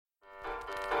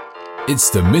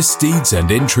It's the Misdeeds and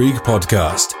Intrigue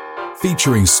podcast,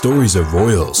 featuring stories of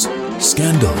royals,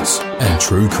 scandals, and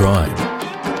true crime.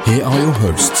 Here are your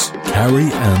hosts,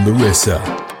 Carrie and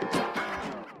Larissa.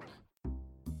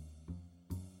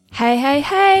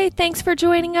 Hey, thanks for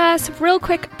joining us. Real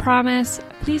quick promise,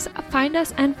 please find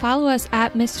us and follow us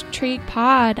at Mistrigue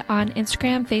Pod on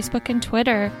Instagram, Facebook, and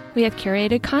Twitter. We have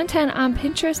curated content on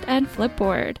Pinterest and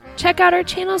Flipboard. Check out our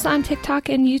channels on TikTok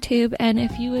and YouTube, and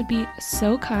if you would be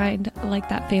so kind, like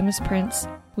that famous prince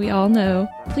we all know,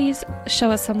 please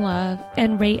show us some love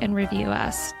and rate and review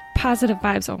us. Positive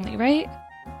vibes only, right?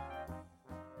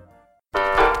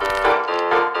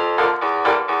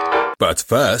 But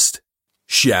first,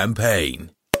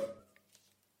 champagne.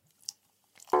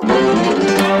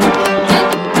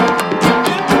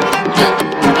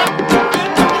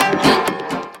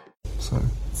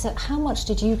 So how much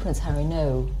did you, Prince Harry,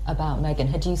 know about Meghan?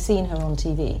 Had you seen her on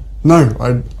TV? No,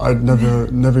 I'd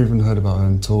never even heard about her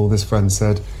until this friend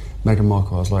said Meghan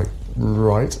Markle. I was like,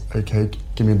 right, okay,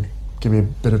 give me a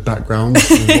bit of background.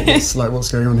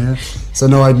 what's going on here? So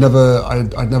no, I'd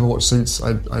never watched Suits.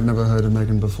 I'd never heard of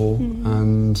Meghan before,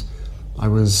 and I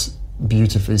was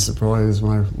beautifully surprised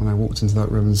when I walked into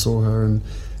that room and saw her, and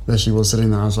there she was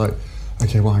sitting there. I was like,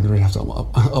 okay, well, I'm going to really have to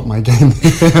up my game.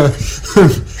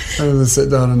 I'm going to sit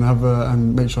down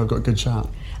and make sure I've got a good chat.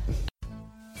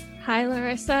 Hi,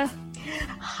 Larissa.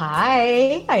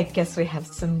 Hi. I guess we have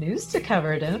some news to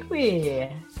cover, don't we?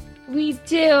 We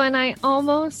do, and I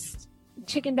almost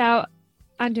chickened out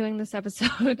on doing this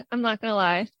episode. I'm not going to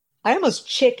lie. I almost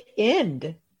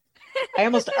chick-inned. I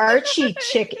almost Archie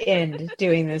chick-inned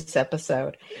doing this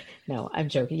episode. No, I'm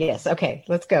joking. Yes. Okay,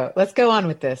 let's go. Let's go on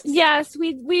with this. Yes,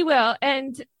 we will.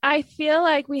 And I feel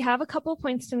like we have a couple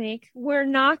points to make. We're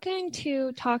not going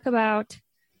to talk about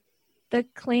the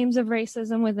claims of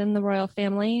racism within the royal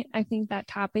family. I think that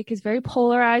topic is very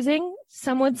polarizing.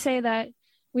 Some would say that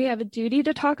we have a duty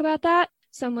to talk about that.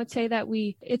 Some would say that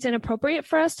it's inappropriate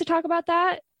for us to talk about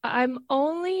that. I'm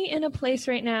only in a place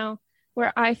right now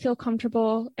where I feel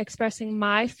comfortable expressing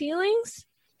my feelings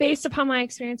based upon my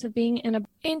experience of being in an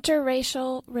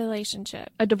interracial relationship.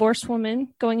 A divorced woman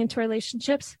going into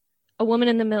relationships, a woman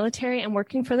in the military and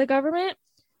working for the government.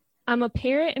 I'm a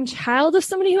parent and child of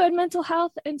somebody who had mental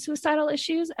health and suicidal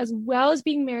issues, as well as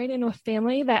being married into a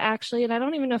family that actually, and I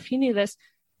don't even know if you knew this,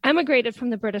 emigrated from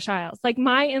the British Isles. Like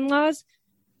my in-laws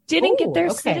didn't get their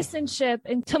citizenship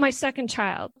until my second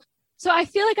child. So I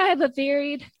feel like I have a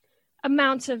varied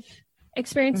amount of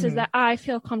experiences that I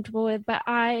feel comfortable with, but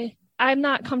I'm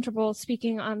not comfortable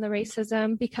speaking on the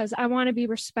racism because I want to be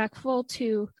respectful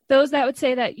to those that would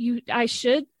say that I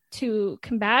should to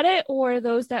combat it, or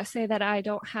those that say that I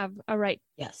don't have a right.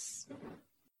 Yes.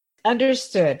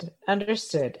 Understood.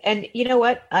 And you know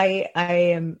what? I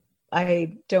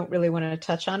don't really want to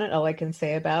touch on it. All I can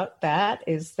say about that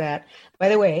is that, by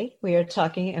the way, we are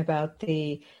talking about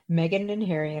the Meghan and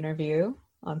Harry interview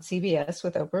on CBS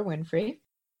with Oprah Winfrey.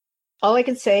 All I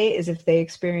can say is if they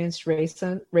experienced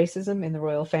racism in the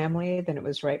royal family, then it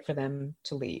was right for them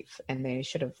to leave. And they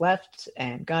should have left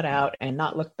and got out and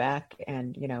not looked back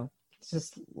and,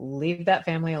 just leave that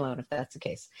family alone if that's the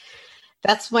case.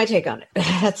 That's my take on it.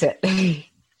 That's it.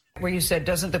 Where you said,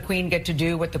 doesn't the Queen get to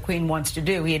do what the Queen wants to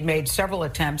do? He had made several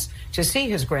attempts to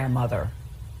see his grandmother.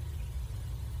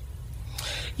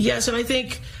 Yes, and I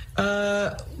think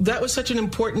that was such an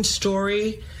important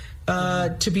story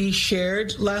to be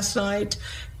shared last night.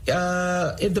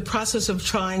 In the process of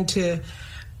trying to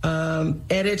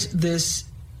edit this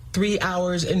 3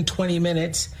 hours and 20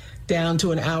 minutes down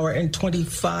to an hour and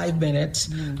 25 minutes,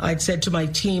 I'd said to my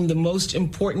team, the most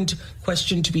important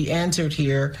question to be answered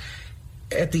here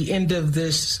at the end of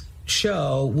this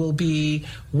show will be,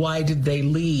 why did they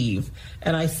leave?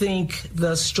 And I think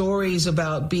the stories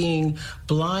about being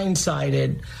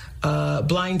blindsiding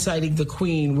the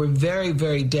Queen were very,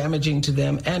 very damaging to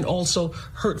them and also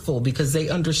hurtful because they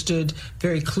understood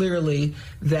very clearly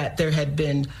that there had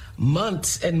been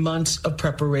months and months of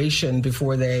preparation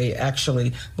before they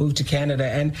actually moved to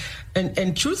Canada.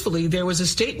 And truthfully, there was a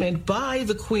statement by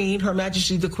the Queen, Her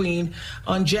Majesty the Queen,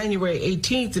 on January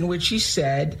 18th in which she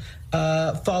said,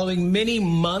 following many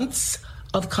months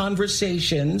of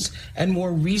conversations and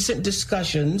more recent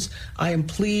discussions, I am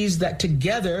pleased that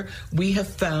together we have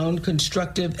found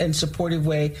constructive and supportive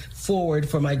way forward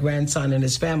for my grandson and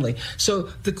his family. So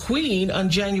the Queen on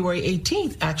January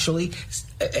 18th actually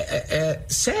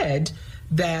said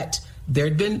that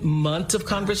There'd been months of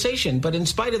conversation, but in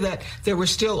spite of that, there were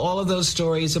still all of those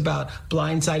stories about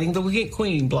blindsiding the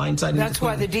Queen, blindsiding the Queen. That's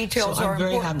why the details are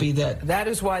important. I'm very happy that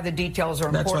is why the details are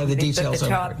important. That's why the details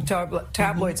are important.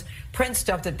 Tabloids print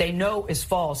stuff that they know is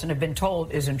false and have been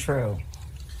told isn't true.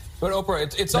 But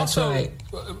Oprah, it's also right.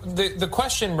 The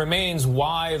question remains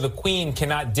why the Queen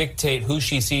cannot dictate who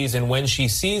she sees and when she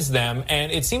sees them,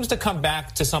 and it seems to come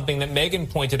back to something that Meghan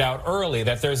pointed out early,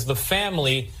 that there's the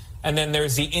family and then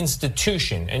there's the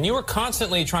institution, and you were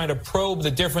constantly trying to probe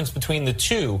the difference between the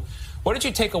two. What did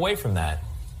you take away from that?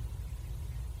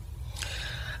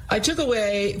 I took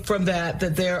away from that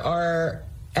there are,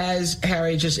 as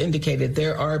Harry just indicated,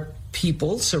 there are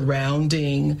people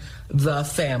surrounding the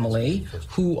family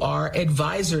who are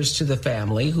advisors to the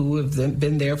family who have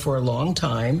been there for a long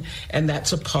time, and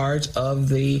that's a part of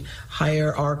the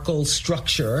hierarchical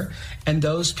structure, and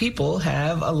those people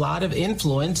have a lot of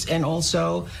influence and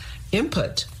also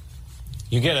input.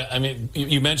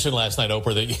 You mentioned last night,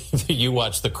 Oprah, that you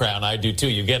watch The Crown. I do too.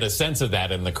 You get a sense of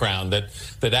that in The Crown, that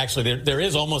actually there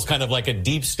is almost kind of like a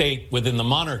deep state within the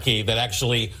monarchy that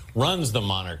actually runs the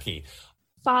monarchy.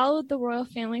 Followed the royal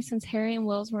family since Harry and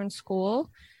Wills were in school.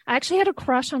 I actually had a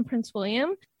crush on Prince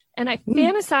William, and I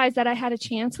fantasized that I had a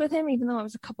chance with him, even though I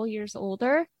was a couple years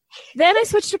older. Then I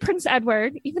switched to Prince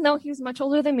Edward, even though he was much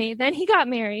older than me. Then he got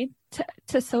married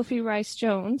to Sophie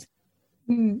Rice-Jones.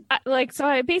 So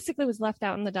I basically was left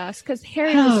out in the dust because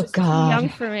Harry was just too young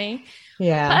for me.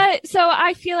 Yeah. So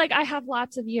I feel like I have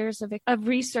lots of years of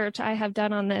research I have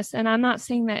done on this, and I'm not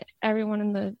saying that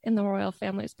everyone in the royal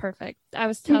family is perfect. I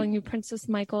was telling you, Princess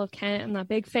Michael of Kent, I'm not a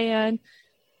big fan.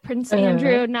 Prince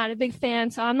Andrew, not a big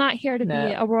fan. So I'm not here to be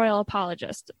a royal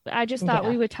apologist. I just thought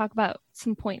we would talk about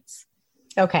some points.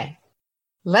 Okay.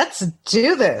 Let's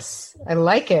do this. I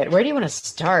like it. Where do you want to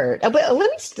start? But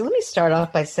let me start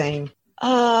off by saying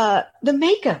the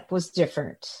makeup was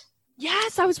different.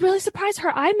 Yes, I was really surprised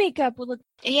her eye makeup would look.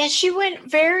 Yeah, she went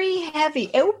very heavy.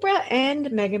 Oprah and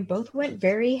Meghan both went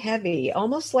very heavy,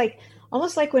 almost like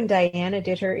when Diana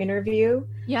did her interview.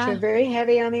 Yeah, she went very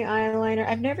heavy on the eyeliner.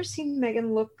 I've never seen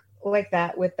Meghan look like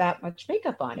that with that much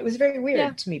makeup on. It was very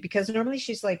weird to me because normally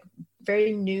she's like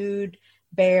very nude,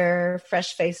 bare,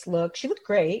 fresh face look. She looked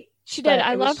great. She did.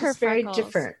 I love her. Very freckles.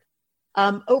 Different.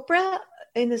 Oprah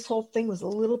in this whole thing was a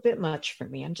little bit much for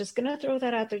me. I'm just going to throw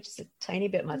that out there, just a tiny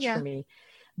bit much for me.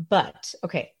 But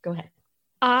okay, go ahead.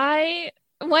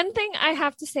 One thing I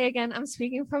have to say again, I'm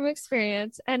speaking from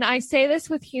experience, and I say this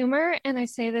with humor and I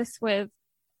say this with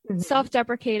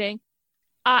self-deprecating.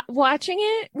 Watching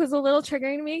it was a little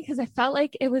triggering to me because I felt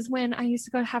like it was when I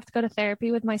used to have to go to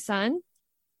therapy with my son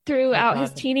throughout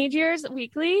his teenage years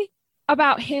weekly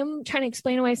about him trying to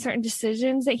explain away certain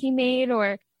decisions that he made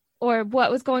or what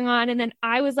was going on. And then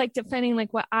I was like defending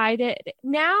like what I did.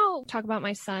 Now talk about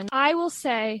my son. I will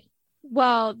say,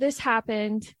 well, this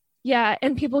happened. Yeah.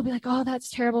 And people will be like, oh,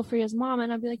 that's terrible for you as mom.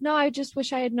 And I'll be like, no, I just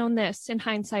wish I had known this in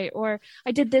hindsight, or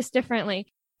I did this differently.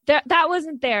 That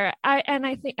wasn't there.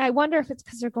 I wonder if it's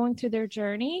because they're going through their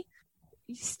journey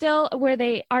still where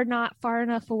they are not far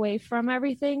enough away from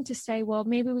everything to say, well,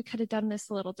 maybe we could have done this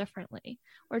a little differently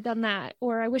or done that.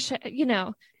 Or I wish,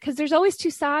 because there's always two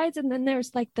sides. And then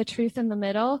there's like the truth in the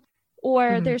middle,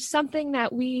 or there's something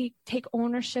that we take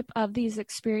ownership of these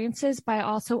experiences by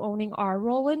also owning our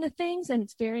role into things. And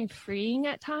it's very freeing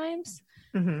at times.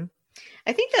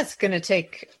 I think that's going to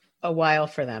take a while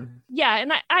for them. Yeah.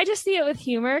 And I just see it with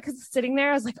humor because sitting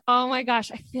there, I was like, oh my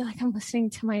gosh, I feel like I'm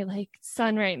listening to my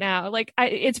son right now. Like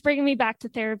it's bringing me back to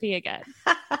therapy again.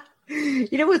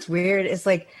 You know, what's weird is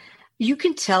like, you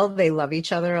can tell they love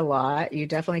each other a lot. You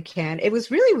definitely can. It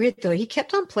was really weird though. He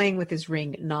kept on playing with his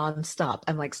ring nonstop.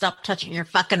 I'm like, stop touching your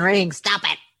fucking ring. Stop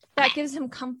it. That gives him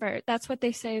comfort. That's what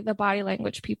they say, the body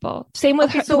language people. Same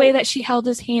with the way that she held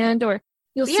his hand, or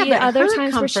you'll see other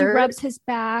times where she rubs his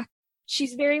back.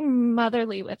 She's very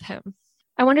motherly with him.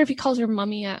 I wonder if he calls her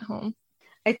mommy at home.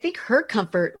 I think her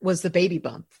comfort was the baby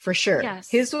bump for sure. Yes.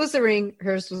 His was the ring.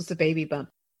 Hers was the baby bump.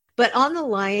 But on the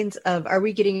lines of, are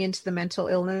we getting into the mental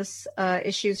illness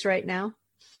issues right now?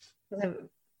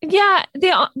 Yeah.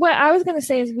 What I was going to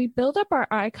say is we build up our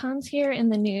icons here in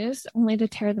the news only to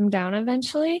tear them down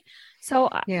eventually. So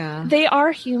they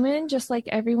are human, just like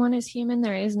everyone is human.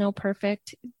 There is no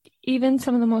perfect. Even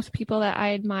some of the most people that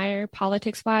I admire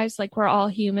politics-wise, like we're all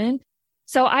human.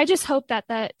 So I just hope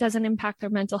that doesn't impact their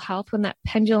mental health when that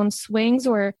pendulum swings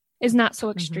or is not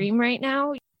so extreme right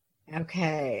now.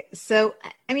 Okay. So,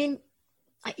 I mean,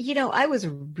 I was a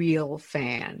real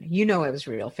fan. I was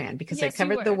a real fan because I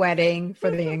covered the wedding for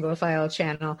the Anglophile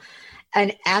channel.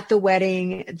 And at the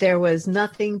wedding, there was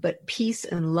nothing but peace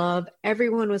and love.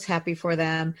 Everyone was happy for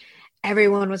them.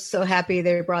 everyone was so happy.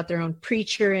 They brought their own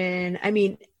preacher in. I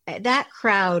mean, that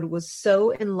crowd was so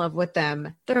in love with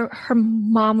them. Her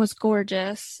mom was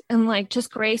gorgeous and like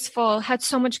just graceful, had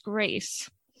so much grace.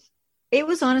 It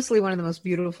was honestly one of the most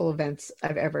beautiful events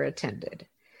I've ever attended.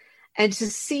 And to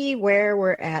see where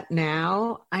we're at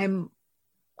now, I'm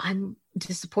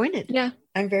disappointed. Yeah.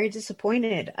 I'm very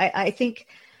disappointed. I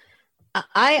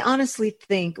honestly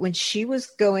think when she was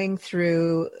going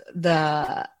through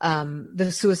the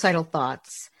suicidal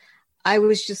thoughts, I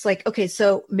was just like, okay,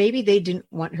 so maybe they didn't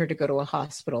want her to go to a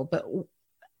hospital, but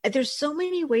there's so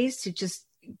many ways to just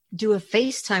do a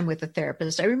FaceTime with a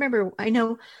therapist.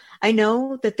 I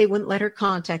know that they wouldn't let her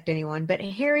contact anyone, but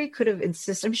Harry could have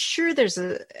insisted. I'm sure there's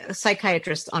a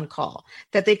psychiatrist on call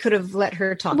that they could have let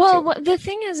her talk to. Well, the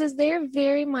thing is they're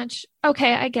very much,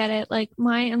 okay, I get it. Like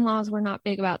my in-laws were not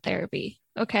big about therapy.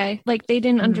 Okay. Like they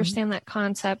didn't understand that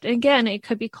concept. Again, it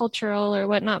could be cultural or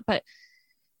whatnot, but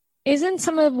isn't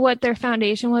some of what their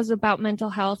foundation was about mental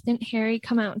health? Didn't Harry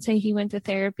come out and say he went to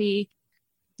therapy?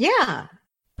 Yeah.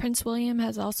 Prince William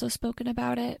has also spoken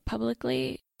about it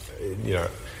publicly. You know,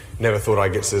 never thought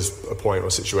I'd get to a point or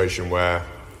situation where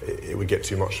it would get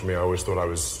too much for me. I always thought I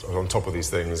was on top of these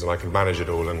things and I could manage it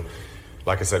all. And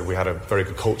like I said, we had a very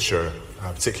good culture,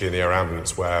 particularly in the air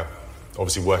ambulance, where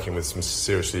obviously working with some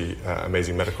seriously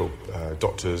amazing medical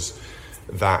doctors,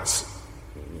 that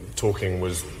talking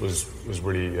was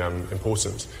really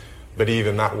important. But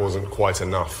even that wasn't quite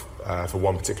enough for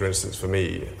one particular instance for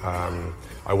me.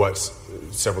 I worked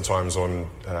several times on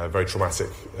very traumatic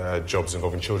jobs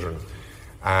involving children.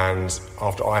 And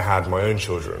after I had my own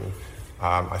children,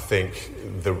 I think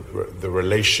the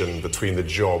relation between the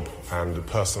job and the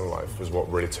personal life was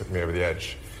what really took me over the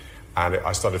edge. And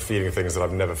I started feeling things that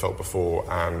I've never felt before.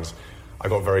 And I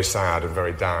got very sad and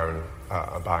very down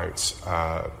about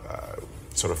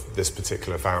sort of this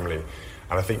particular family.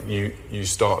 And I think you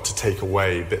start to take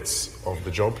away bits of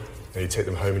the job, and you take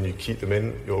them home and you keep them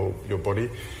in your body.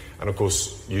 And of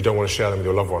course, you don't want to share them with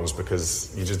your loved ones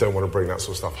because you just don't want to bring that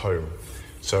sort of stuff home.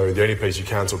 So the only place you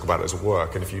can talk about it is at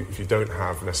work. And if you don't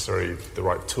have necessarily the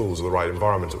right tools or the right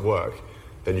environment at work,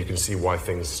 then you can see why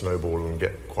things snowball and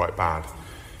get quite bad.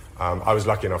 I was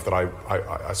lucky enough that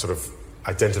I sort of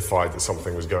identified that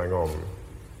something was going on.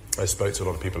 I spoke to a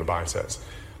lot of people about it.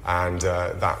 And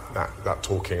that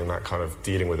talking and that kind of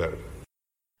dealing with it.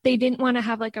 They didn't want to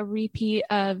have like a repeat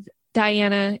of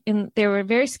Diana, and they were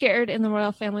very scared in the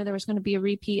royal family there was going to be a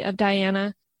repeat of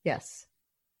Diana. Yes.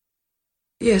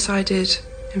 Yes, I did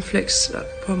inflict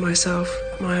upon myself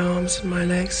my arms and my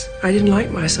legs. I didn't like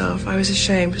myself. I was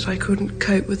ashamed that I couldn't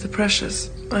cope with the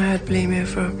pressures. I had bulimia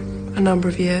for a number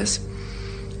of years,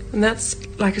 and that's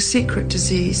like a secret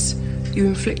disease you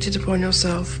inflicted upon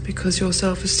yourself because your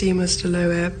self-esteem was at a low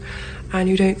ebb and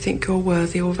you don't think you're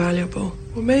worthy or valuable.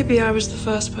 Well, maybe I was the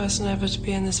first person ever to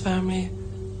be in this family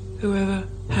who ever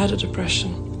had a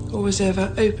depression or was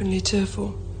ever openly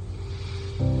tearful.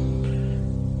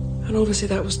 And obviously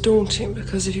that was daunting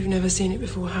because if you've never seen it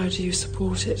before, how do you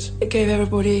support it? It gave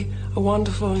everybody a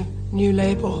wonderful new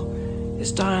label.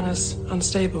 It's Diana's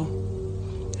unstable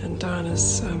and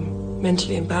Diana's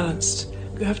mentally imbalanced.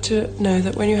 You have to know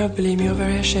that when you have bulimia, you're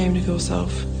very ashamed of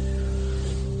yourself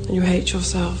and you hate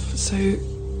yourself. So,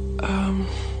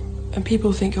 and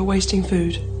people think you're wasting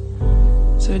food.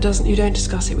 So you don't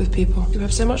discuss it with people. You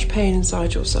have so much pain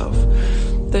inside yourself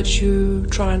that you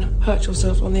try and hurt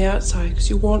yourself on the outside because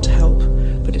you want help,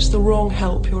 but it's the wrong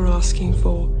help you're asking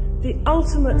for. The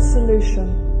ultimate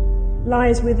solution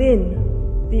lies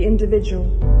within the individual.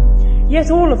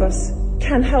 Yet all of us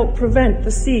can help prevent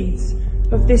the seeds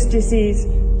of this disease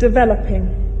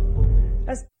developing.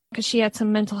 Because she had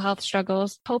some mental health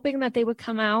struggles, hoping that they would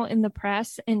come out in the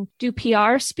press and do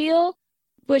PR spiel.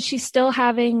 Was she still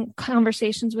having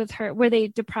conversations with her? Were they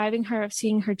depriving her of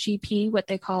seeing her GP, what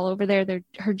they call over there,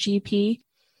 her GP,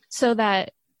 so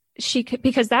that she could,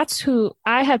 because that's who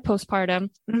I had postpartum.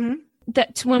 Mm-hmm.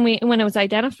 That when it was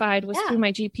identified was through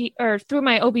my GP or through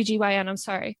my OBGYN. I'm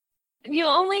sorry. You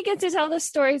only get to tell the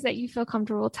stories that you feel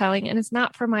comfortable telling, and it's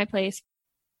not for my place.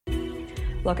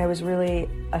 Look, I was really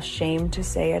ashamed to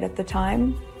say it at the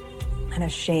time and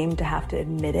ashamed to have to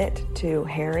admit it to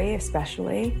Harry,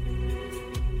 especially.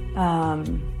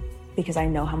 Because I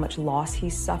know how much loss he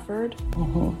suffered.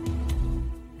 Mm-hmm.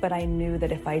 But I knew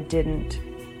that if I didn't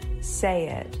say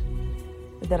it,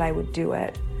 that I would do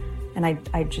it. And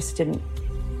I just didn't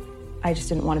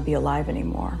want to be alive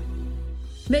anymore.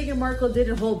 Meghan Markle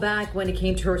didn't hold back when it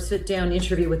came to her sit-down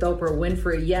interview with Oprah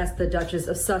Winfrey. Yes, the Duchess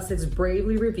of Sussex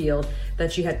bravely revealed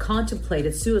that she had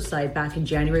contemplated suicide back in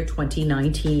January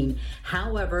 2019.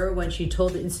 However, when she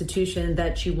told the institution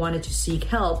that she wanted to seek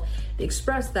help, they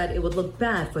expressed that it would look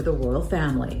bad for the royal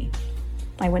family.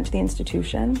 I went to the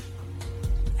institution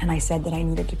and I said that I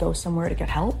needed to go somewhere to get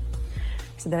help.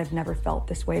 I said that I've never felt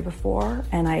this way before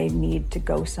and I need to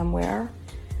go somewhere.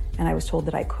 And I was told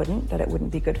that I couldn't, that it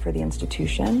wouldn't be good for the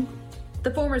institution.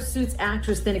 The former Suits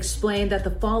actress then explained that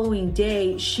the following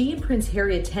day, she and Prince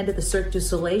Harry attended the Cirque du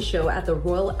Soleil show at the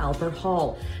Royal Albert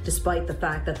Hall. Despite the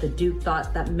fact that the Duke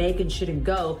thought that Meghan shouldn't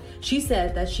go, she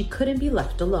said that she couldn't be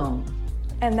left alone.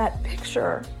 And that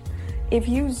picture, if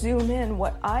you zoom in,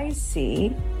 what I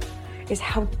see is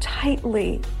how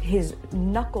tightly his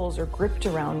knuckles are gripped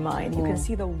around mine. You can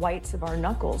see the whites of our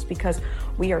knuckles because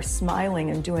we are smiling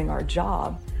and doing our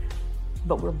job,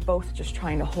 but we're both just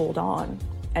trying to hold on.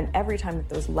 And every time that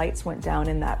those lights went down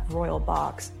in that royal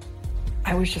box,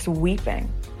 I was just weeping.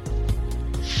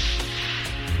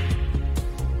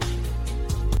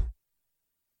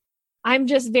 I'm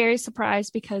just very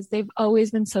surprised because they've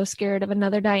always been so scared of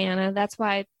another Diana. That's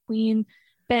why Queen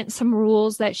bent some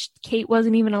rules that Kate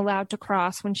wasn't even allowed to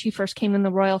cross when she first came in the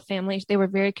royal family. They were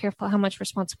very careful how much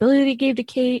responsibility they gave to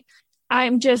Kate.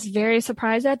 I'm just very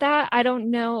surprised at that. I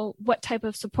don't know what type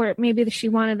of support. Maybe she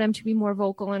wanted them to be more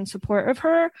vocal in support of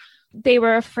her. They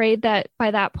were afraid that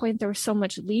by that point there was so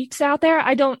much leaks out there.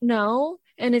 I don't know.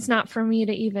 And it's not for me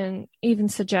to even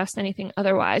suggest anything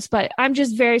otherwise. But I'm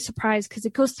just very surprised because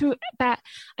it goes through that.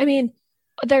 I mean,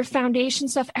 their foundation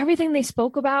stuff, everything they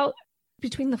spoke about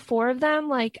between the four of them,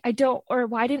 why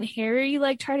didn't Harry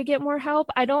try to get more help?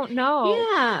 I don't know.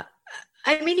 Yeah.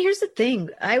 I mean, here's the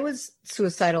thing. I was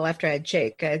suicidal after I had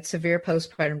Jake. I had severe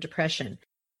postpartum depression.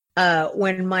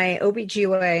 When my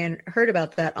OBGYN heard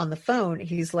about that on the phone,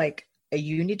 he's like,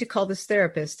 you need to call this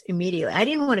therapist immediately. I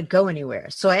didn't want to go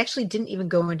anywhere. So I actually didn't even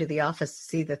go into the office to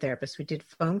see the therapist. We did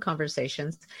phone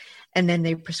conversations and then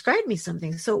they prescribed me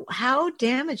something. So how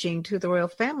damaging to the royal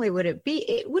family would it be?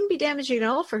 It wouldn't be damaging at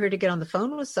all for her to get on the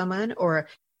phone with someone or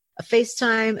a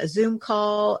FaceTime, a Zoom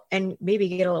call, and maybe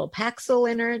get a little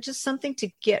Paxil in her, just something to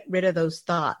get rid of those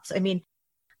thoughts. I mean,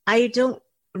 I don't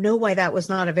know why that was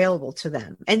not available to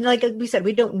them. And like we said,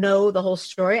 we don't know the whole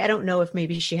story. I don't know if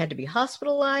maybe she had to be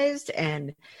hospitalized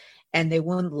and they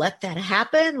wouldn't let that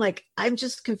happen. Like, I'm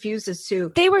just confused as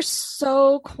to. They were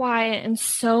so quiet and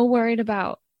so worried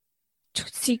about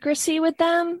secrecy with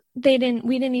them. We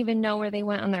didn't even know where they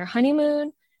went on their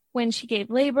honeymoon when she gave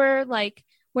labor,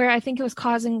 where I think it was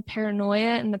causing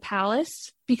paranoia in the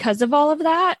palace because of all of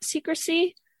that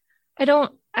secrecy. I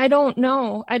don't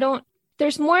know.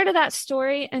 There's more to that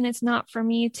story, and it's not for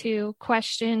me to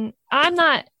question. I'm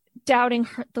not doubting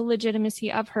the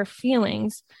legitimacy of her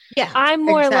feelings. Yeah, I'm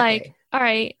more exactly. all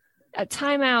right, a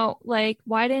timeout.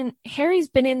 Why didn't Harry's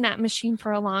been in that machine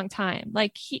for a long time?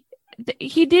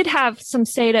 He did have some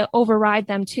say to override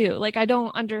them too. I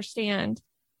don't understand.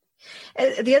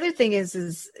 The other thing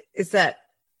is that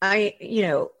I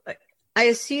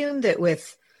assume that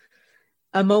with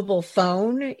a mobile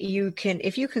phone,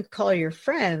 if you can call your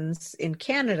friends in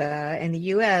Canada and the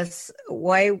US,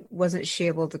 why wasn't she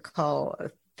able to call a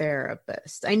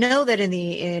therapist? I know that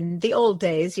in the old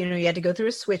days, you had to go through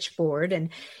a switchboard and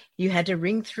you had to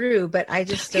ring through, but I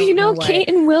just don't know why. Kate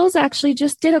and Wills actually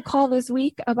just did a call this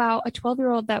week about a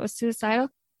 12-year-old that was suicidal.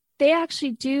 They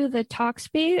actually do the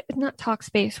not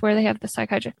Talkspace where they have the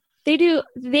psychiatrist.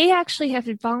 They actually have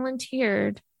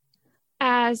volunteered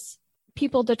as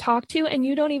people to talk to, and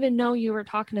you don't even know you were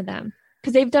talking to them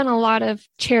because they've done a lot of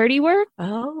charity work.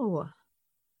 Oh.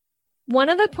 One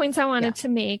of the points I wanted to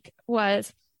make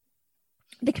was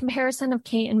the comparison of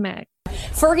Kate and Meg.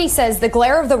 Fergie says the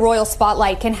glare of the royal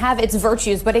spotlight can have its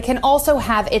virtues, but it can also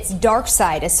have its dark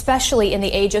side, especially in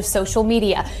the age of social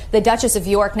media. The Duchess of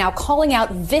York now calling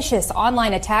out vicious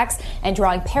online attacks and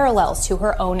drawing parallels to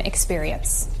her own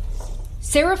experience.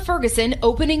 Sarah Ferguson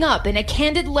opening up in a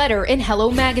candid letter in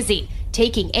Hello magazine,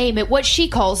 taking aim at what she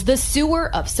calls the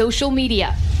sewer of social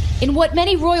media. In what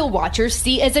many royal watchers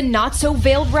see as a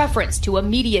not-so-veiled reference to a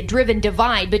media-driven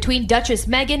divide between Duchess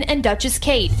Meghan and Duchess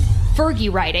Kate.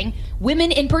 Fergie writing,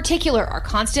 women in particular are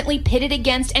constantly pitted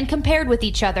against and compared with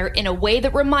each other in a way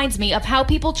that reminds me of how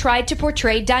people tried to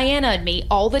portray Diana and me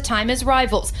all the time as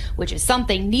rivals, which is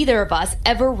something neither of us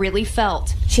ever really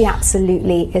felt. She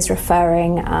absolutely is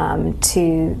referring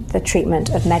to the treatment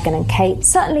of Meghan and Kate.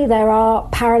 Certainly there are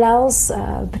parallels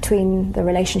between the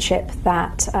relationship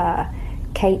that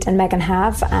Kate and Meghan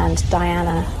have and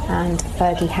Diana and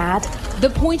Fergie had. The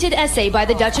pointed essay by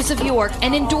the Duchess of York,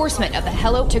 an endorsement of the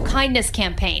Hello to Kindness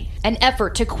campaign, an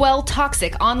effort to quell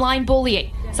toxic online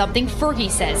bullying, something Fergie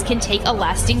says can take a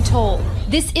lasting toll.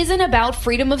 This isn't about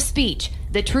freedom of speech.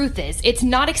 The truth is, it's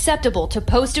not acceptable to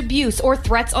post abuse or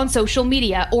threats on social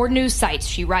media or news sites,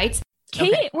 she writes.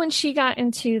 Kate, when she got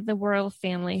into the royal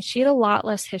family, she had a lot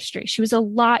less history. She was a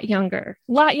lot younger.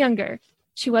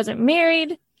 She wasn't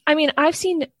married. I mean, I've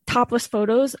seen topless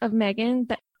photos of Meghan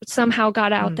that somehow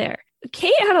got out there.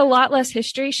 Kate had a lot less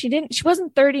history. She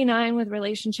wasn't 39 with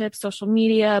relationships, social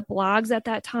media, blogs at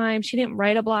that time. She didn't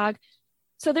write a blog.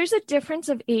 So there's a difference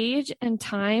of age and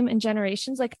time and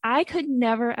generations. Like, I could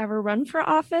never, ever run for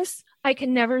office. I could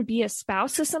never be a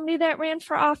spouse of somebody that ran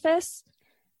for office.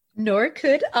 Nor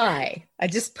could I. I'm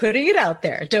just putting it out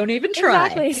there. Don't even try.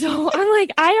 Exactly. So I'm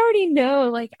like, I already know,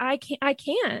 like, I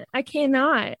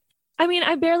cannot. I mean,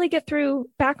 I barely get through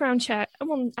background check.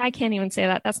 Well, I can't even say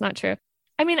that. That's not true.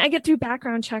 I mean, I get through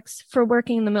background checks for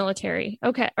working in the military.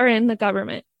 Okay. Or in the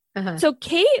government. So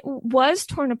Kate was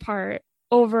torn apart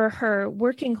over her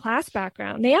working class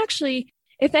background. They actually,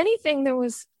 if anything, there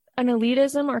was an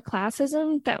elitism or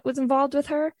classism that was involved with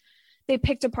her. They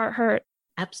picked apart her.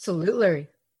 Absolutely.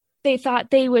 They thought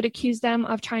they would accuse them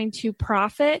of trying to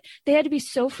profit. They had to be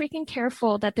so freaking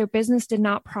careful that their business did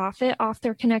not profit off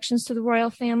their connections to the royal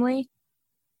family.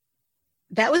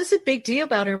 That was a big deal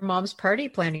about her mom's party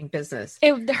planning business.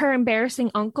 Her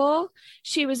embarrassing uncle,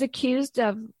 she was accused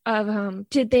of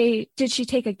did she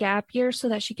take a gap year so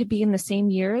that she could be in the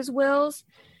same year as Will's?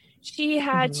 She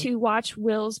had to watch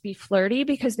Will's be flirty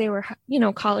because they were,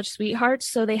 college sweethearts.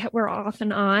 So they were off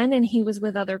and on, and he was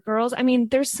with other girls. I mean,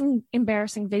 there's some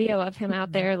embarrassing video of him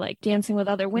out there, like dancing with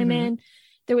other women.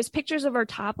 There was pictures of her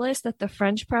topless that the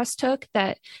French press took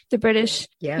that the British,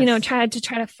 tried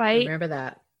to fight. I remember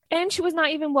that. And she was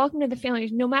not even welcome to the family.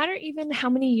 No matter even how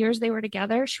many years they were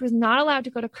together, she was not allowed to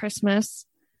go to Christmas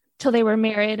till they were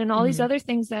married, and all these other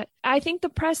things that I think the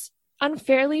press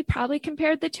unfairly probably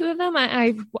compared the two of them.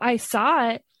 I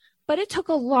saw it, but it took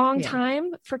a long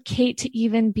time for Kate to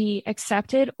even be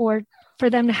accepted or for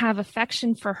them to have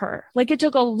affection for her. Like, it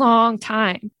took a long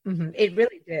time. It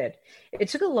really did. It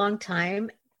took a long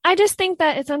time. I just think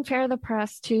that it's unfair of the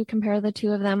press to compare the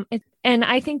two of them. And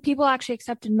I think people actually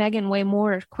accepted Meghan way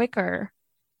more quicker.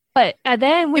 But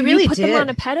then when you put them on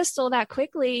a pedestal that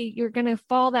quickly, you're going to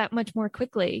fall that much more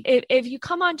quickly. If you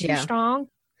come on too strong,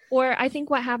 or I think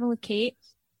what happened with Kate,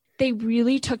 they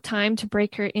really took time to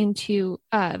break her into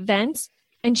vents.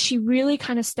 And she really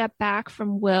kind of stepped back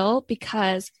from Will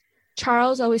because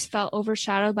Charles always felt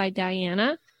overshadowed by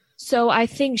Diana. So I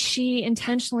think she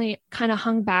intentionally kind of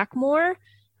hung back more.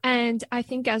 And I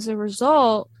think as a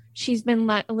result, she's been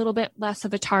a little bit less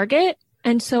of a target.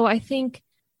 And so I think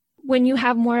when you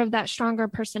have more of that stronger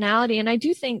personality, and I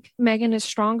do think Meghan is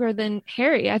stronger than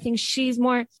Harry. I think she's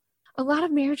more, a lot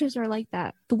of marriages are like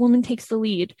that. The woman takes the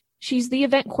lead. She's the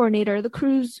event coordinator, the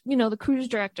cruise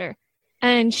director,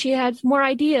 and she has more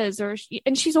ideas,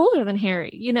 and she's older than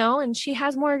Harry, and she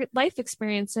has more life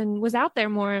experience and was out there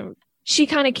more. She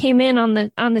kind of came in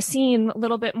on the scene a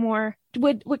little bit more,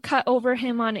 would cut over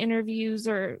him on interviews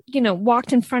or,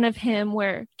 walked in front of him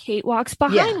where Kate walks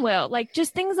behind Will, like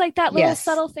just things like that, little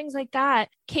subtle things like that.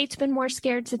 Kate's been more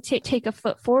scared to take a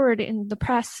foot forward in the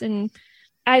press. And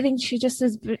I think she just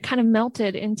has kind of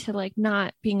melted into like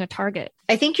not being a target.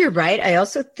 I think you're right. I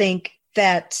also think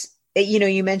that,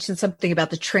 you mentioned something about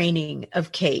the training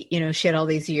of Kate. She had all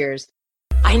these years.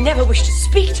 I never wish to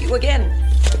speak to you again.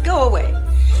 Go away.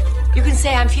 You can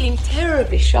say I'm feeling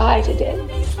terribly shy today.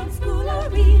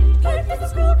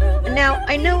 Now,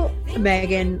 I know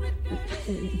Meghan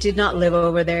did not live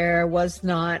over there, was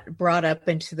not brought up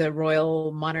into the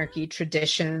royal monarchy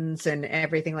traditions and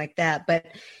everything like that. But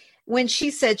when she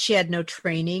said she had no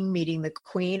training meeting the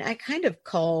Queen, I kind of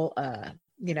call,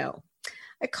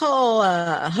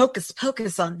 hocus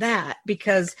pocus on that,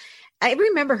 because I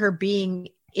remember her being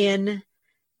in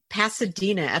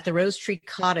Pasadena at the Rose Tree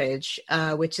Cottage,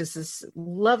 which is this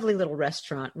lovely little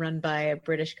restaurant run by a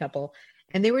British couple.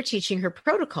 And they were teaching her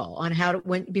protocol on how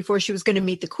to, before she was going to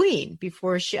meet the Queen,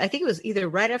 I think it was either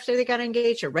right after they got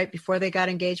engaged or right before they got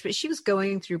engaged, but she was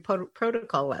going through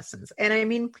protocol lessons. And I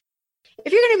mean,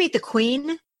 if you're going to meet the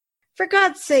Queen, for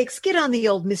God's sakes, get on the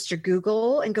old Mr.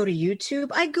 Google and go to YouTube.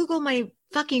 I Googled my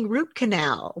fucking root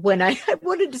canal when I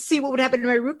wanted to see what would happen to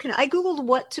my root canal. I Googled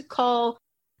what to call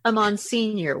a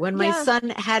Monsignor when my son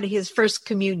had his first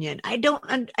communion. I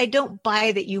don't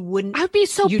buy that you wouldn't. I'd be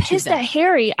so YouTube pissed at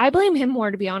Harry. I blame him more,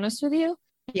 to be honest with you.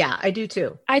 Yeah, I do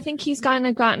too. I think he's gotten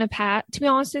a pat. To be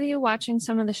honest with you, watching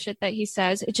some of the shit that he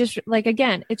says, it just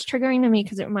again, it's triggering to me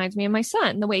because it reminds me of my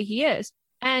son, the way he is.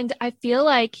 And I feel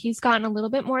like he's gotten a little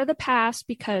bit more of the pass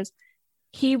because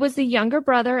He was the younger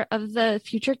brother of the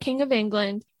future King of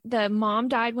England. The mom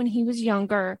died when he was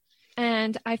younger.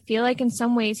 And I feel like in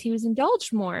some ways he was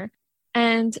indulged more.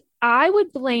 And I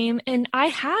would blame, and I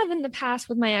have in the past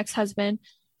with my ex-husband,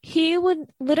 he would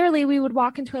literally, we would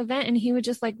walk into an event and he would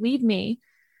just like leave me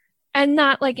and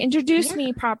not like introduce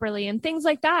me properly and things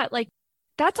like that. Like,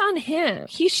 that's on him.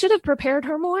 He should have prepared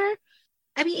her more.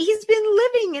 I mean, he's been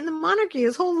living in the monarchy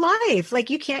his whole life. Like,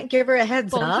 you can't give her a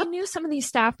heads up. He knew some of these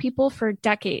staff people for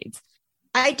decades.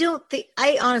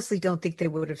 I honestly don't think they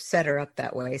would have set her up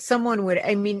that way. Someone would,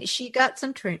 I mean, she got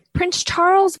some training. Prince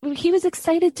Charles, he was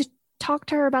excited to talk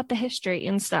to her about the history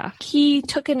and stuff. He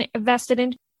took and invested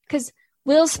in, because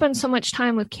Will spent so much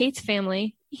time with Kate's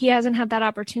family. He hasn't had that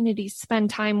opportunity to spend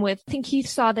time with, I think he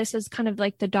saw this as kind of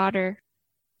like the daughter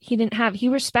he didn't have. He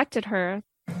respected her.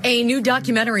 A new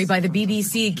documentary by the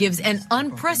BBC gives an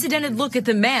unprecedented look at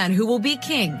the man who will be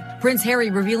king. Prince Harry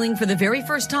revealing for the very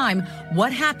first time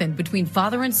what happened between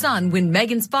father and son when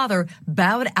Meghan's father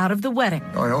bowed out of the wedding.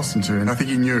 I asked him to, and I think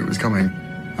he knew it was coming.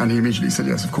 And he immediately said,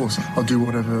 yes, of course, I'll do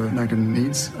whatever Meghan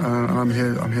needs. And I'm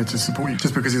here to support you.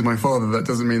 Just because he's my father, that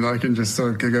doesn't mean that I can just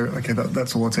sort of go, okay,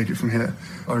 that's all, I'll take it from here.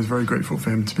 I was very grateful for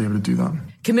him to be able to do that.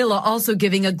 Camilla also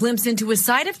giving a glimpse into a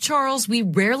side of Charles we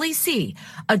rarely see.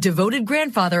 A devoted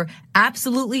grandfather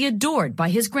absolutely adored by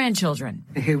his grandchildren.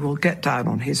 He will get down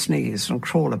on his knees and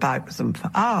crawl about with them for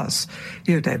hours,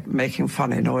 making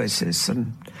funny noises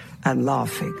and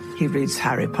laughing. He reads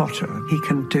Harry Potter. He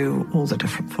can do all the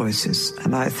different voices,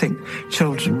 and I think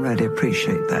children really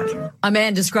appreciate that. A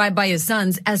man described by his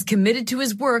sons as committed to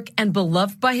his work and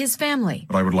beloved by his family.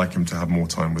 But I would like him to have more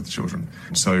time with the children.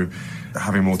 So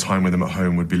having more time with them at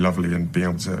home would be lovely, and being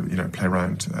able to, play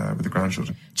around with the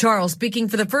grandchildren. Charles speaking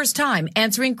for the first time,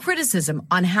 answering criticism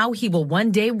on how he will one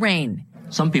day reign.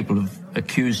 Some people have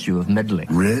accused you of meddling.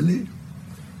 Really?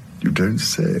 You don't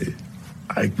say.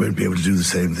 I won't be able to do the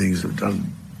same things I've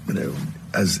done,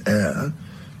 as heir.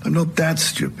 I'm not that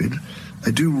stupid.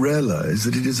 I do realize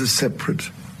that it is a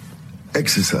separate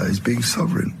exercise being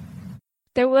sovereign.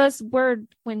 There was word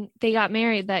when they got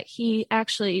married that he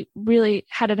actually really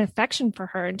had an affection for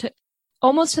her, and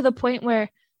almost to the point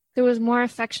where there was more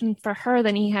affection for her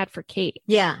than he had for Kate.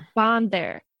 Yeah. Bond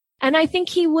there. And I think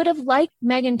he would have liked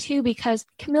Meghan too, because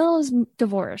Camilla's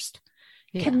divorced.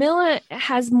 Yeah. Camilla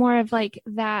has more of like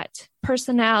that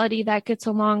personality that gets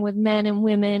along with men and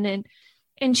women,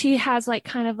 and she has like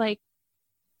kind of like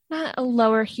not a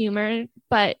lower humor,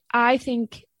 but I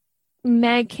think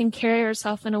Meg can carry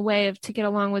herself in a way of to get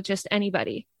along with just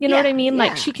anybody. You know what I mean?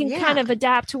 Like she can kind of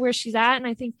adapt to where she's at, and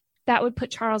I think that would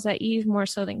put Charles at ease more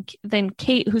so than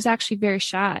Kate, who's actually very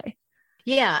shy.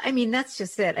 Yeah, I mean, that's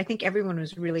just it. I think everyone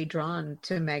was really drawn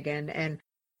to Meghan, and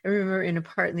I remember in a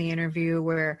part in the interview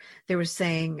where they were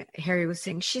saying, Harry was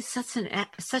saying, she's such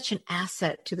an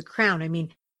asset to the crown. I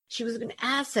mean, she was an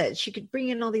asset. She could bring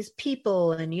in all these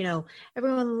people, and,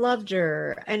 everyone loved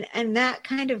her. And that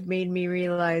kind of made me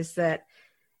realize that,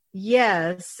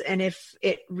 yes, and if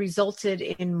it resulted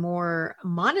in more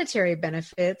monetary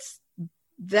benefits,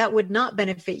 that would not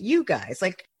benefit you guys.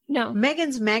 Like, no,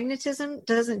 Meghan's magnetism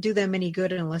doesn't do them any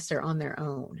good unless they're on their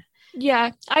own.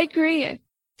 Yeah, I agree.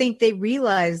 Think they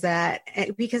realized that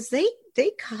because they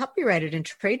copyrighted and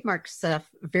trademarked stuff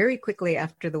very quickly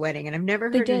after the wedding. And I've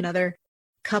never heard another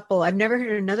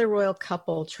royal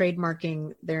couple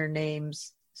trademarking their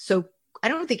names. So I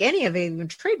don't think any of them even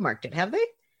trademarked it, have they?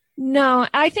 No,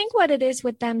 I think what it is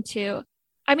with them too.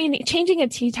 I mean, changing a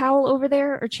tea towel over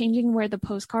there or changing where the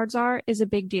postcards are is a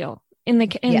big deal in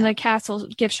the castle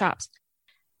gift shops.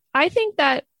 I think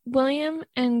that William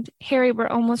and Harry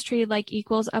were almost treated like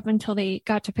equals up until they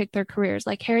got to pick their careers.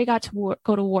 Like Harry got to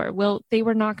go to war. They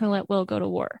were not going to let Will go to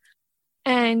war.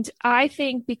 And I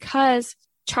think because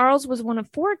Charles was one of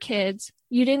 4 kids,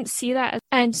 you didn't see that.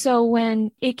 And so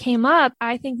when it came up,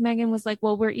 I think Meghan was like,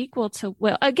 well, we're equal to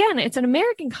Will. Again, it's an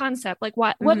American concept. Like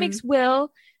what makes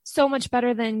Will so much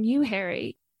better than you,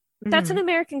 Harry? That's an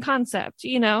American concept,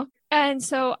 And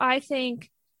so I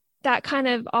think that kind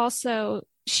of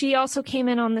she also came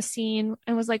in on the scene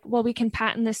and was like, well, we can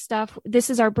patent this stuff.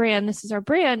 This is our brand. This is our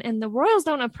brand. And the royals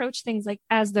don't approach things like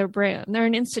as their brand. They're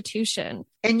an institution.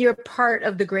 And you're part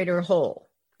of the greater whole.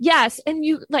 Yes. And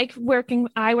you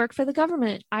I work for the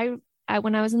government.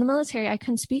 When I was in the military, I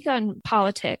couldn't speak on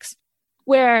politics,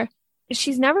 where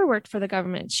she's never worked for the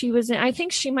government. I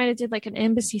think she might've did like an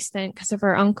embassy stint because of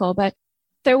her uncle, but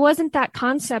there wasn't that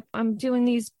concept. I'm doing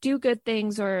these do good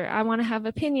things, or I want to have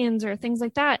opinions or things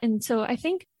like that. And so I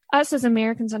think us as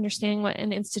Americans understanding what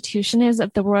an institution is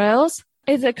of the royals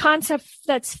is a concept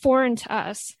that's foreign to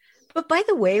us. But by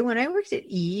the way, when I worked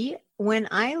at when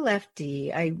I left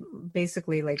D, I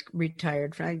basically like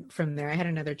retired from there. I had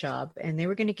another job and they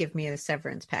were going to give me a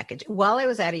severance package. While I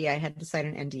was at E, I had to sign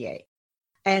an NDA.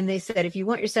 And they said, if you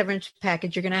want your severance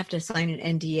package, you're going to have to sign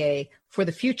an NDA for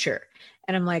the future.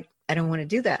 And I'm like, I don't want to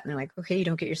do that. And they're like, okay, you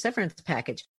don't get your severance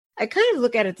package. I kind of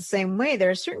look at it the same way. There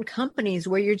are certain companies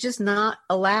where you're just not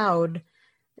allowed.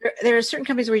 There are certain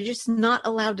companies where you're just not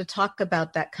allowed to talk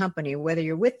about that company, whether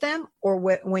you're with them or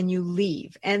when you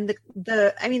leave. And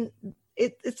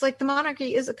it's like the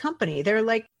monarchy is a company. They're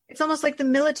like, it's almost like the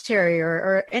military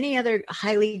or any other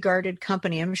highly guarded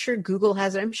company. I'm sure Google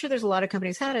has it. I'm sure there's a lot of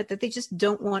companies had it, that they just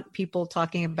don't want people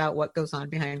talking about what goes on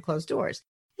behind closed doors.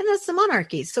 And that's the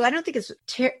monarchy. So I don't think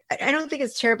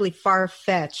it's terribly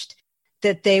far-fetched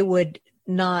that they would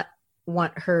not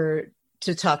want her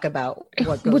to talk about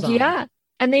what goes on. Yeah.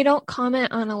 And they don't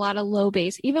comment on a lot of low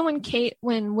base. Even when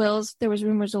there was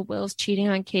rumors of Will's cheating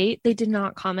on Kate, they did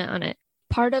not comment on it.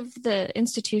 Part of the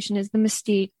institution is the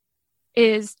mystique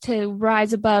is to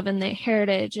rise above in the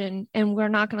heritage, and we're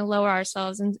not going to lower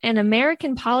ourselves. And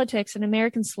American politics and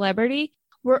American celebrity,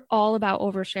 we're all about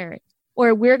oversharing,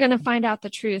 or we're going to find out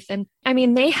the truth. And I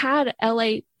mean, they had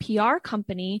LA PR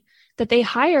company that they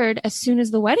hired as soon as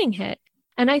the wedding hit.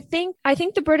 And I think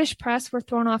the British press were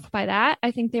thrown off by that.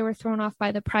 I think they were thrown off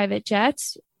by the private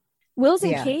jets. Wills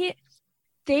and Kate,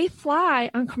 they fly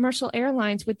on commercial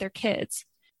airlines with their kids.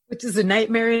 Which is a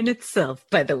nightmare in itself,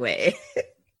 by the way.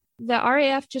 The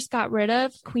RAF just got rid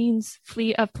of Queen's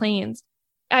fleet of planes.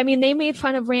 I mean, they made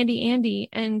fun of Randy Andy,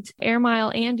 and Air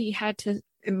Mile Andy had to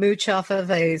mooch off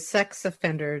of a sex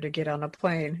offender to get on a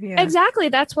plane. Yeah. Exactly.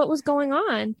 That's what was going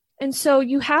on. And so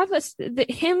you have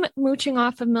him mooching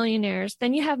off of millionaires.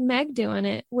 Then you have Meg doing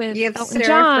it with Sarah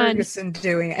John. Ferguson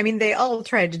doing. I mean, they all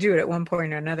tried to do it at one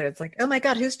point or another. It's like, oh my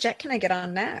God, whose jet can I get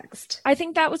on next? I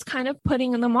think that was kind of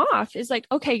putting them off. Is like,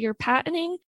 okay, you're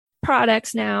patenting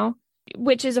products now,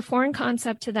 which is a foreign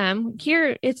concept to them.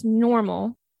 Here, it's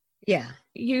normal. Yeah.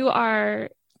 You are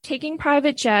taking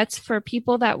private jets for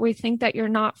people that we think that you're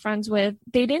not friends with.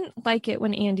 They didn't like it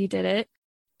when Andy did it.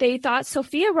 They thought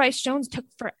Sophia Rice-Jones took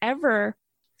forever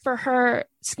for her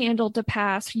scandal to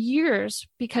pass, years,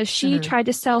 because she tried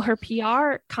to sell her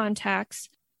PR contacts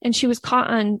and she was caught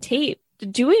on tape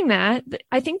doing that.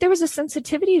 I think there was a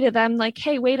sensitivity to them, like,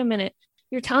 hey, wait a minute.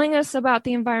 You're telling us about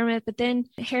the environment, but then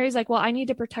Harry's like, well, I need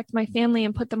to protect my family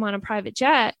and put them on a private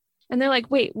jet. And they're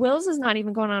like, wait, Wills is not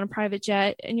even going on a private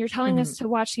jet. And you're telling us to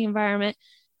watch the environment.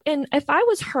 And if I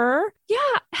was her,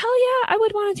 hell yeah, I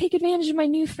would want to take advantage of my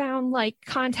newfound like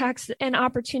contacts and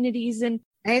opportunities. And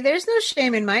hey, there's no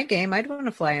shame in my game. I'd want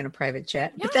to fly in a private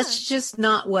jet, but that's just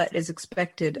not what is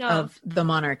expected of the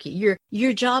monarchy.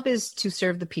 Your job is to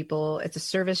serve the people. It's a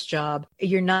service job.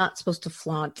 You're not supposed to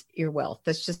flaunt your wealth.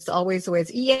 That's just always the way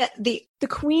it's. Yeah, the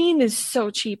queen is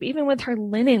so cheap. Even with her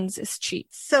linens is cheap.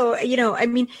 So, I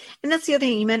mean, and that's the other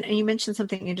thing you mentioned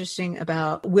something interesting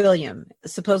about William,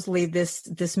 supposedly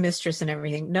this mistress and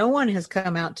everything. No one has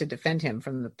come out to defend him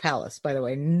from the palace, by the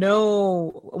way. No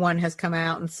one has come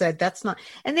out and said that's not,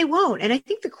 and they won't. And I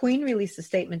think the queen released a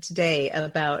statement today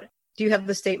about, do you have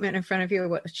the statement in front of you, or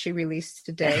what she released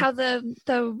today? How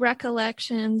the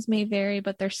recollections may vary,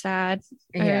 but they're sad.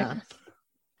 Yeah.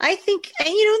 I think, and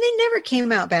they never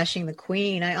came out bashing the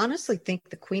queen. I honestly think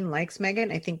the queen likes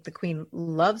Meghan. I think the queen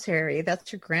loves Harry.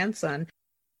 That's her grandson.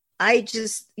 I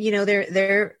just,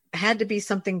 there had to be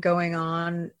something going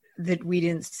on that we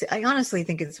didn't see. I honestly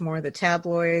think it's more the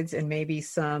tabloids and maybe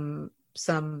some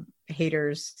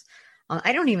haters.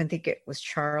 I don't even think it was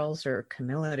Charles or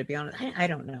Camilla, to be honest. I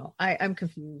don't know. I'm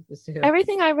confused as to who.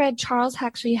 Everything I read, Charles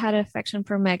actually had an affection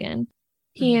for Meghan.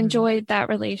 He enjoyed that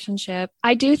relationship.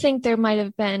 I do think there might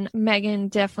have been, Meghan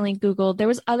definitely Googled. There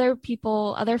was other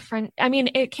people, other friends. I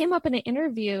mean, it came up in an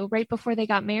interview right before they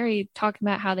got married, talking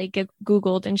about how they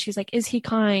Googled, and she's like, is he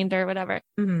kind or whatever.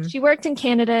 She worked in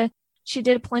Canada. She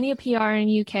did plenty of PR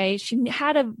in UK. She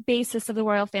had a basis of the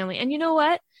royal family. And you know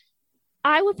what?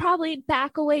 I would probably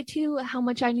back away too how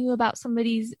much I knew about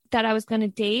somebody's that I was going to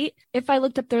date if I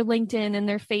looked up their LinkedIn and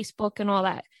their Facebook and all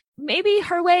that. Maybe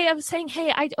her way of saying,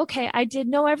 hey, I did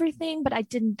know everything, but I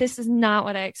didn't. This is not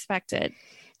what I expected.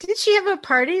 Did she have a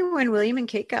party when William and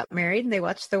Kate got married and they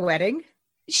watched the wedding?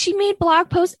 She made blog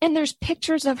posts, and there's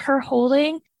pictures of her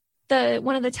holding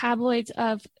one of the tabloids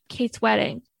of Kate's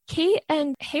wedding. Kate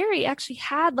and Harry actually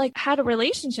had a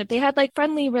relationship. They had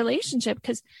friendly relationship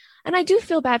and I do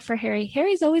feel bad for Harry.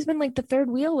 Harry's always been the third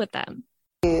wheel with them.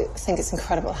 I think it's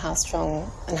incredible how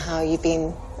strong and how you've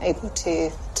been able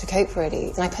to cope, really.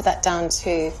 And I put that down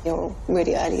to your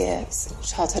really early years,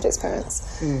 childhood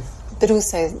experience, but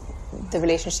also the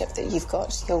relationship that you've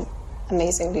got. You're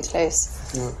amazingly close.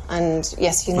 Yeah. And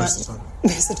yes, you know. Most of the time.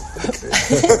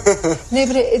 No,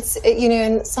 but it's you know,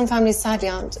 and some families sadly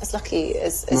aren't as lucky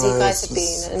as you guys have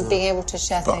been, and being able to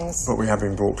share things. But we have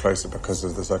been brought closer because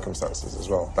of the circumstances as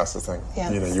well. That's the thing.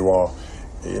 Yeah. You know, you are,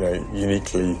 you know,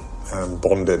 uniquely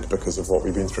bonded because of what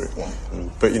we've been through. Yeah.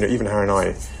 But you know, even Harry and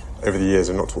I, over the years,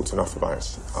 have not talked enough about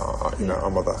you know, our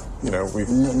mother. You know, we've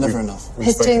never enough.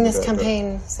 Has doing this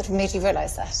campaign sort of made you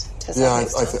realise that? Yeah,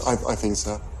 I think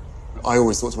so. I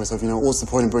always thought to myself, you know, what's the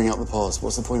point in bringing up the past?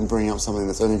 What's the point in bringing up something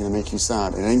that's only going to make you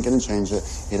sad? It ain't going to change it.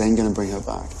 It ain't going to bring her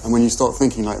back. And when you start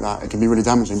thinking like that, it can be really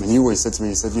damaging. And you always said to me,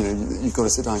 you said, you know, you've got to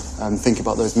sit down and think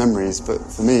about those memories. But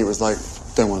for me, it was like,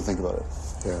 don't want to think about it.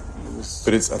 Yeah,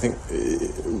 but it's. I think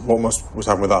what must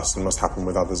happen with us and must happen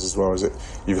with others as well is that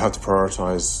you have to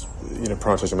prioritise. You know,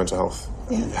 prioritise your mental health.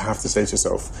 Yeah. You have to say to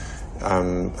yourself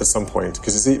at some point,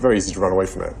 because it's very easy to run away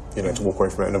from it. You know, to walk away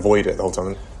from it and avoid it the whole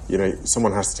time. You know,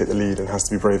 someone has to take the lead and has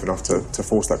to be brave enough to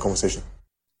force that conversation.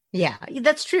 Yeah,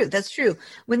 that's true. That's true.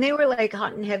 When they were like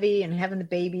hot and heavy and having the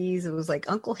babies, it was like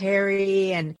Uncle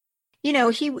Harry, and you know,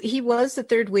 he was the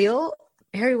third wheel.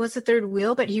 Harry was the third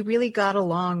wheel, but he really got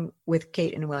along with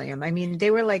Kate and William. I mean,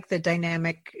 they were like the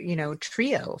dynamic, you know,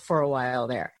 trio for a while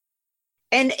there.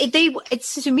 And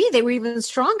it's to me, they were even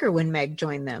stronger when Meg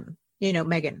joined them, you know,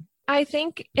 Meghan. I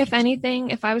think, if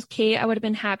anything, if I was Kate, I would have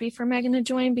been happy for Meghan to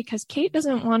join, because Kate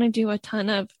doesn't want to do a ton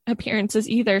of appearances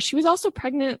either. She was also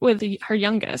pregnant with her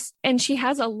youngest, and she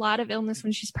has a lot of illness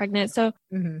when she's pregnant. So,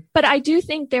 but I do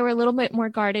think they were a little bit more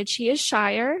guarded. She is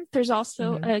shyer. There's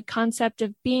also a concept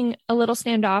of being a little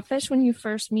standoffish when you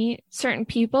first meet certain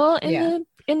people in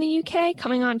the UK,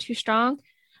 coming on too strong.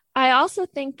 I also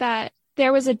think that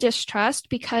there was a distrust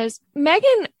because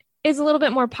Meghan is a little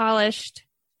bit more polished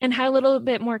and had a little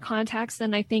bit more contacts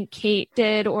than I think Kate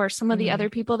did, or some of the other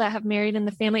people that have married in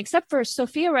the family, except for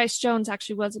Sophia Rice-Jones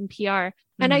actually was in PR.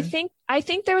 And I think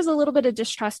there was a little bit of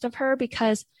distrust of her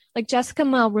because, like Jessica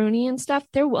Mulrooney and stuff,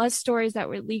 there was stories that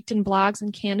were leaked in blogs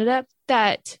in Canada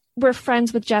that were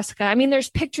friends with Jessica. I mean, there's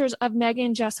pictures of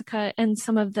Meghan, Jessica, and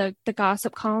some of the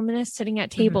gossip columnists sitting at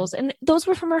tables. And those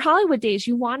were from her Hollywood days.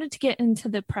 You wanted to get into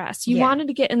the press. You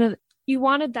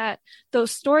wanted those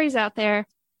stories out there.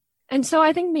 And so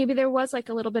I think maybe there was like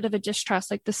a little bit of a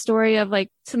distrust, like the story of like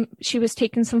she was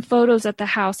taking some photos at the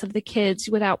house of the kids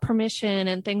without permission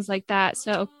and things like that.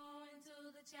 So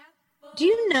do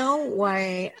you know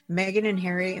why Meghan and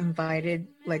Harry invited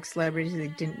like celebrities they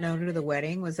didn't know to the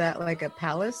wedding? Was that like a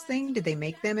palace thing? Did they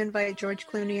make them invite George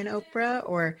Clooney and Oprah,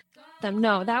 or them?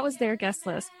 No, that was their guest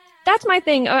list. That's my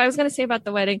thing. I was going to say about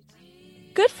the wedding.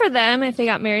 Good for them if they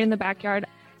got married in the backyard.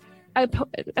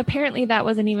 Apparently that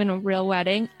wasn't even a real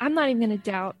wedding. I'm not even going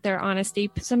to doubt their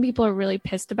honesty. Some people are really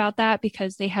pissed about that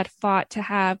because they had fought to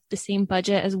have the same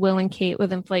budget as Will and Kate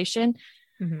with inflation.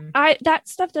 That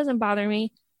stuff doesn't bother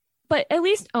me, but at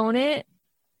least own it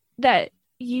that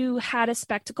you had a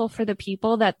spectacle for the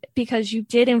people, that because you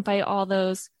did invite all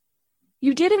those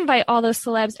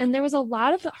celebs, and there was a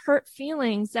lot of hurt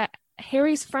feelings that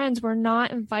Harry's friends were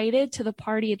not invited to the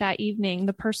party that evening,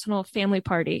 the personal family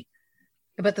party.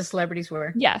 But the celebrities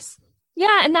were. Yes.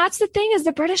 Yeah. And that's the thing, is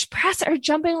the British press are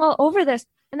jumping all over this.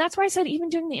 And that's why I said, even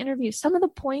during the interview, some of the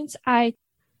points I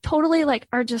totally like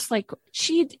are just like,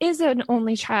 she is an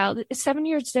only child. 7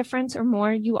 years difference or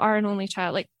more, you are an only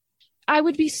child. Like, I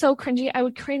would be so cringy. I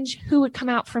would cringe who would come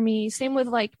out for me. Same with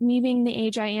like me being the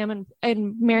age I am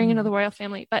and marrying into the royal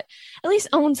family, but at least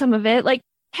own some of it. Like,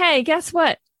 hey, guess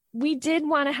what? We did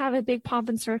want to have a big pomp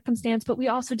and circumstance, but we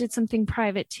also did something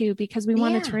private too, because we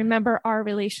wanted to remember our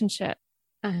relationship.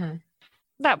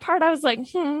 That part, I was like,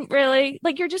 really?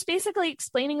 Like, you're just basically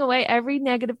explaining away every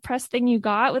negative press thing you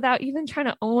got without even trying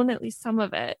to own at least some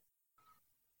of it.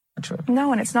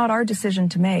 No, and it's not our decision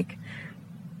to make,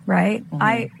 right?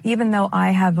 Even though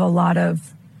I have a lot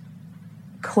of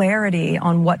clarity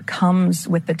on what comes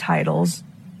with the titles,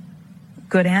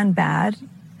 good and bad,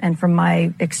 and from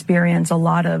my experience, a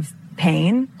lot of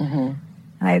pain.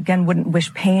 I, again, wouldn't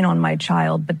wish pain on my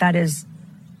child, but that is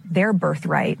their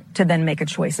birthright to then make a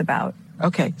choice about.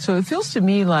 Okay, so it feels to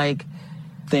me like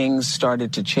things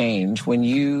started to change when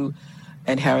you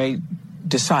and Harry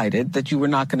decided that you were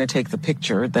not going to take the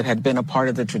picture that had been a part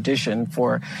of the tradition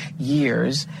for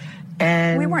years.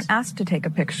 And we weren't asked to take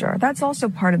a picture. That's also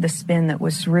part of the spin that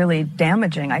was really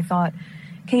damaging. I thought,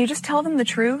 can you just tell them the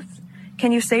truth?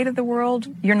 Can you say to the world,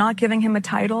 you're not giving him a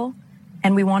title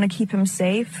and we want to keep him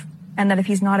safe, and that if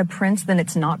he's not a prince, then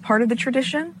it's not part of the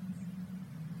tradition?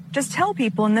 Just tell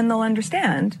people and then they'll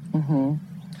understand.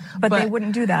 But they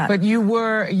wouldn't do that. But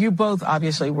you both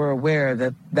obviously were aware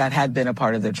that that had been a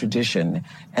part of the tradition,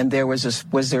 and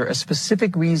was there a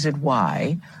specific reason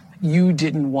why you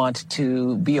didn't want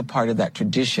to be a part of that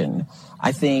tradition.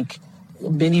 I think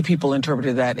many people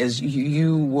interpreted that as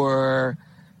you were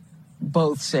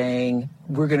both saying,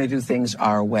 we're going to do things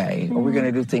our way, or we're going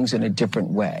to do things in a different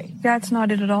way. That's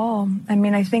not it at all. I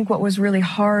mean, I think what was really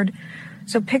hard,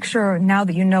 so picture now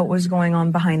that you know what was going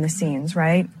on behind the scenes,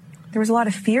 right? There was a lot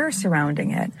of fear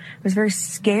surrounding it. I was very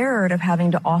scared of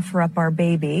having to offer up our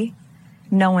baby,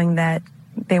 knowing that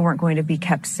they weren't going to be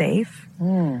kept safe.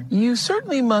 You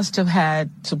certainly must have had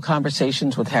some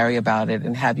conversations with Harry about it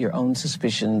and have your own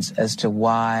suspicions as to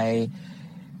why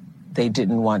they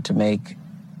didn't want to make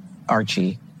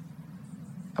Archie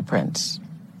a prince.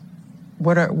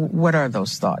 What are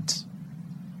those thoughts?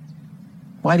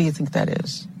 Why do you think that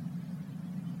is?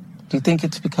 Do you think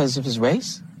it's because of his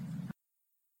race?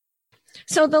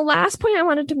 So the last point I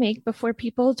wanted to make before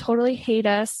people totally hate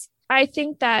us, I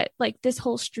think that like this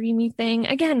whole streamy thing,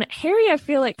 again, Harry, I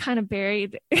feel like kind of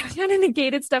buried, kind of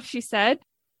negated stuff she said,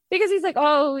 because he's like,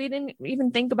 oh, we didn't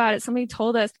even think about it. Somebody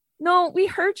told us. No, we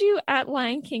heard you at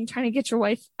Lion King trying to get your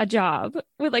wife a job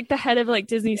with like the head of like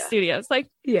Disney Studios. Like,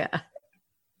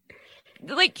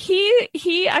 like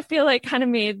he, I feel like kind of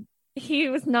made, he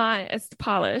was not as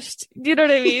polished. Do you know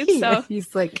what I mean? So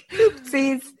he's like,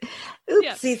 oopsies,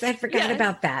 I forgot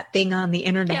about that thing on the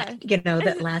internet,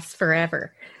 that lasts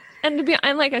forever. And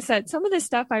like I said, some of this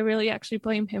stuff, I really actually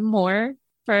blame him more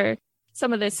for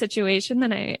some of this situation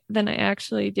than I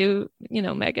actually do,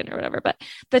 Meghan or whatever, but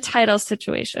the title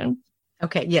situation.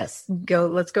 Okay. Yes.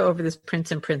 Let's go over this prince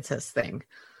and princess thing.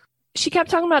 She kept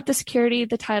talking about the security,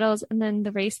 the titles, and then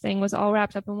the race thing was all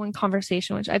wrapped up in one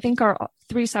conversation, which I think are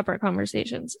 3 separate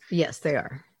conversations. Yes, they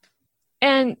are.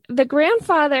 And the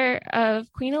grandfather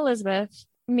of Queen Elizabeth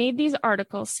made these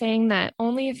articles saying that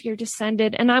only if you're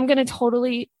descended, and I'm going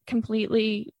to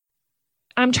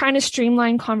I'm trying to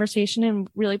streamline conversation and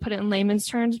really put it in layman's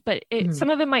terms, but some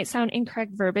of it might sound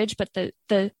incorrect verbiage, but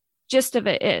the gist of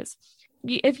it is,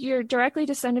 if you're directly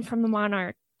descended from the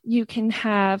monarch, you can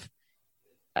have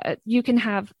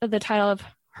the title of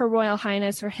Her Royal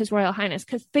Highness or His Royal Highness.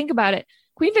 Because think about it,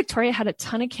 Queen Victoria had a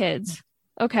ton of kids,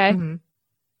 okay?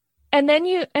 And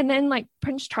then like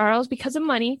Prince Charles, because of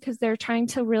money, because they're trying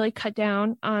to really cut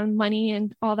down on money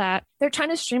and all that, they're trying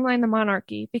to streamline the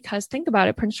monarchy, because think about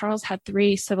it, Prince Charles had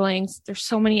 3 siblings. There's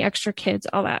so many extra kids,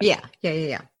 all that. Yeah.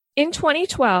 In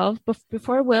 2012,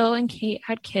 before Will and Kate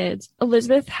had kids,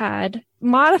 Elizabeth had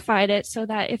modified it so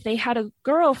that if they had a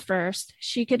girl first,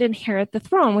 she could inherit the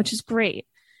throne, which is great.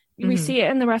 We see it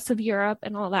in the rest of Europe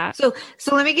and all that. So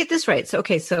let me get this right.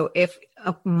 So if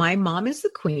my mom is the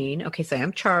queen, so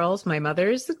I'm Charles, my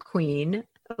mother is the queen,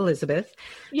 Elizabeth.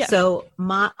 Yeah. So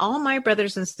all my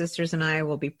brothers and sisters and I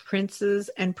will be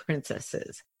princes and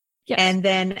princesses. Yes. And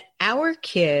then our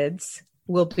kids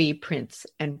will be prince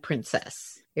and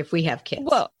princess if we have kids.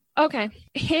 Well, okay.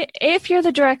 If you're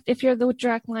the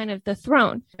direct line of the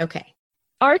throne. Okay.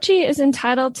 Archie is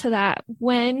entitled to that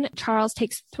when Charles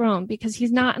takes the throne, because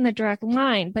he's not in the direct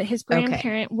line, but his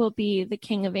grandparent will be the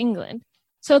King of England.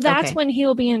 So that's when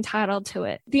he'll be entitled to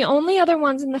it. The only other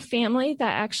ones in the family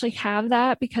that actually have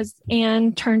that, because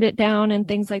Anne turned it down and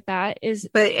things like that, is...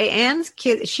 But Anne's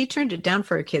kid, she turned it down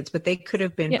for her kids, but they could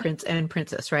have been prince and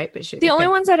princess, right? But the only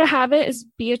ones that have it is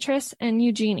Beatrice and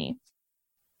Eugenie.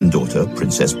 Daughter,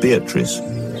 Princess Beatrice.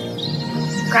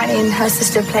 Granny and her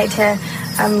sister played here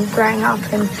growing up,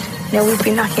 and we've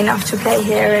been lucky enough to play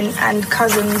here, and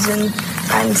cousins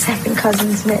and second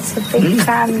cousins, and it's a big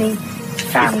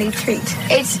family treat.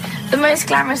 It's the most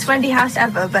glamorous Wendy house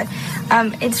ever, but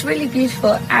it's really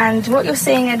beautiful, and what you're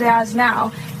seeing it as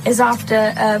now is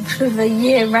after sort of a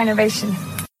year renovation.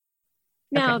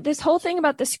 Now, this whole thing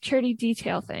about the security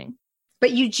detail thing.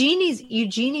 But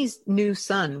Eugenie's new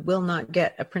son will not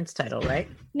get a prince title, right?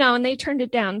 No, and they turned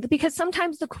it down because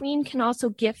sometimes the queen can also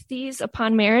gift these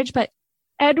upon marriage. But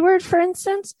Edward, for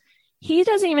instance, he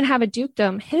doesn't even have a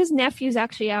dukedom. His nephews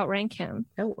actually outrank him.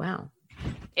 Oh, wow.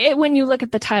 When you look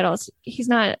at the titles, he's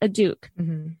not a duke.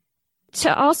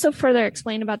 To also further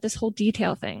explain about this whole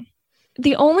detail thing,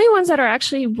 the only ones that are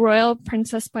actually royal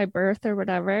princess by birth or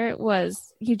whatever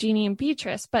was Eugenie and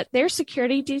Beatrice, but their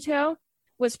security detail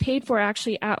was paid for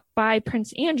actually out by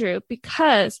Prince Andrew,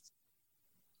 because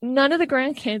none of the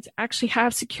grandkids actually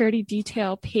have security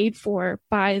detail paid for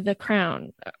by the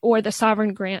crown, or the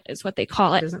sovereign grant is what they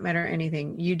call it. Doesn't matter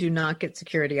anything. You do not get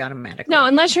security automatically. No,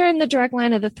 unless you're in the direct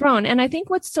line of the throne. And I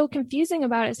think what's so confusing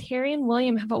about it is Harry and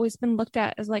William have always been looked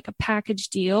at as like a package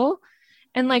deal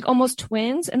and like almost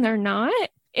twins, and they're not.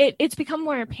 It's become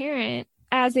more apparent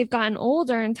as they've gotten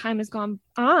older and time has gone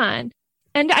on.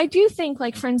 And I do think,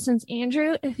 like, for instance,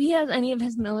 Andrew, if he has any of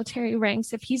his military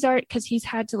ranks, if he's because he's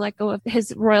had to let go of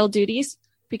his royal duties,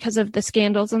 because of the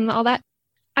scandals and all that.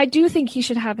 I do think he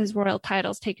should have his royal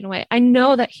titles taken away. I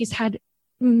know that he's had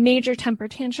major temper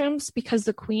tantrums because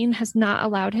the Queen has not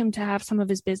allowed him to have some of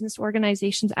his business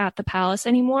organizations at the palace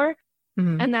anymore.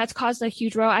 Mm-hmm. And that's caused a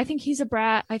huge row. I think he's a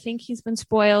brat. I think he's been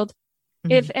spoiled.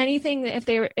 Mm-hmm. If anything,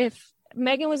 if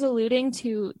Meghan was alluding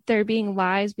to there being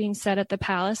lies being said at the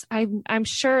palace, I'm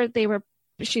sure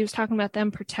she was talking about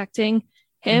them protecting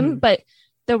him, Mm-hmm. but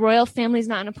the royal family's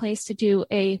not in a place to do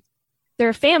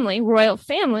they're a royal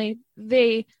family.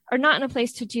 They are not in a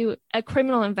place to do a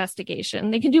criminal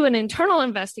investigation. They can do an internal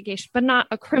investigation, but not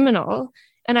a criminal.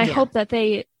 And I hope that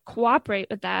they cooperate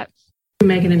with that.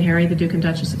 Meghan and Harry, the Duke and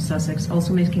Duchess of Sussex,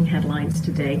 also making headlines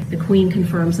today. The Queen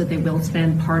confirms that they will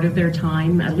spend part of their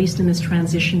time, at least in this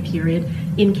transition period,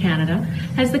 in Canada.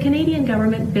 Has the Canadian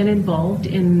government been involved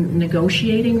in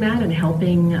negotiating that and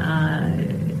helping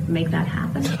make that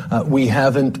happen? We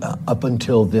haven't up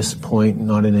until this point,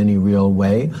 not in any real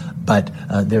way, but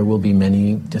there will be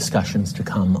many discussions to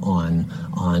come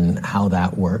on how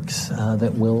that works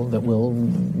that will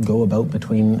go about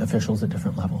between officials at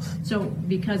different levels. So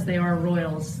because they are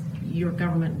royals, your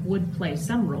government would play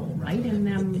some role, right, in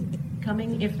them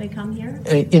coming if they come here?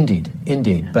 Indeed.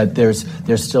 But there's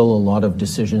still a lot of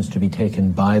decisions to be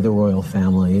taken by the royal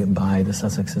family, by the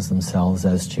Sussexes themselves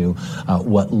as to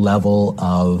what level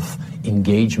of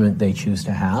engagement they choose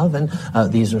to have. And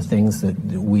these are things that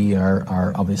we are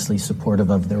obviously supportive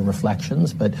of their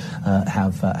reflections, but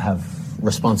have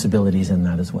responsibilities in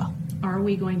that as well. Are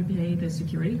we going to pay the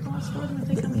security costs for them if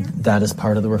they come here? That is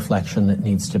part of the reflection that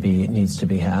needs to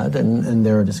be had, and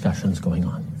there are discussions going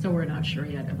on. So we're not sure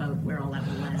yet about where all that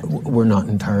will land. We're not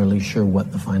entirely sure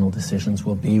what the final decisions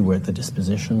will be, where the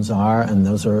dispositions are, and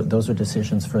those are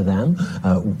decisions for them.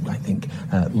 I think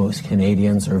most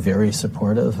Canadians are very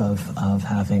supportive of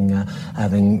having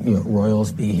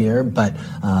royals be here, but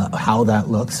how that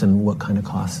looks and what kind of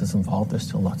costs is involved, there's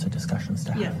still lots of discussions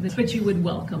to have. Yeah, but you would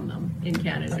welcome them in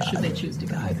Canada should they choose to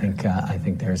come. I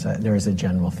think there is a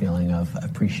general feeling of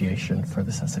appreciation for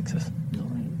the Sussexes. All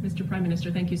right. Mr. Prime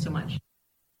Minister, thank you so much.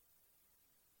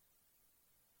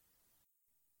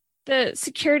 The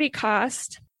security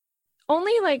cost,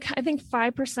 only I think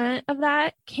 5% of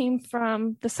that came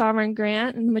from the sovereign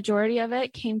grant, and the majority of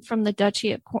it came from the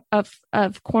Duchy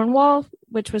of Cornwall,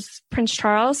 which was Prince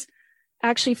Charles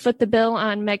actually foot the bill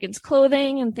on Meghan's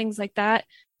clothing and things like that.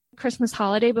 Christmas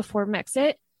holiday before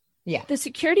Brexit. Yeah. The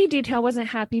security detail wasn't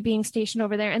happy being stationed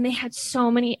over there, and they had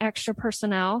so many extra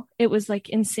personnel. It was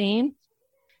insane.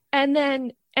 And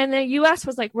the US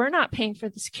was like, we're not paying for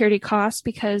the security costs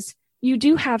because you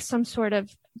do have some sort of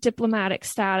diplomatic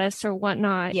status or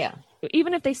whatnot. Yeah.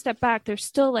 Even if they step back, they're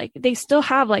still they still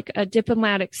have a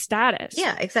diplomatic status.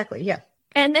 Yeah, exactly. Yeah.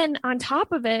 And then on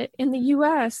top of it, in the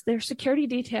US, their security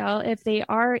detail, if they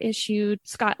are issued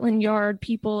Scotland Yard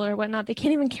people or whatnot, they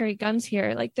can't even carry guns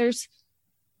here.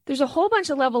 There's a whole bunch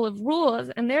of level of rules,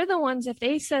 and they're the ones, if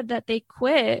they said that they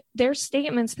quit, their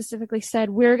statement specifically said,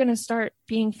 we're going to start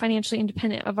being financially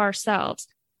independent of ourselves.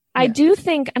 Yeah. I do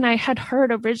think, and I had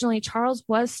heard originally, Charles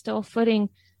was still footing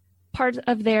part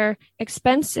of their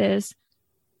expenses,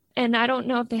 and I don't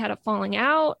know if they had a falling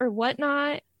out or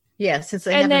whatnot. Yeah, since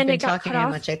they haven't been talking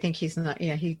very much, I think he's not,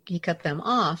 he cut them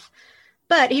off.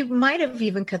 But he might have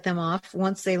even cut them off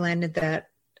once they landed that,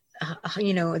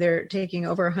 they're taking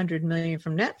over $100 million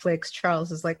from Netflix.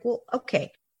 Charles is like, well,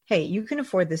 okay, hey, you can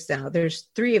afford this now. There's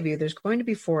 3 of you. There's going to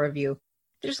be 4 of you.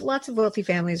 There's lots of wealthy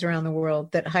families around the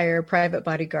world that hire private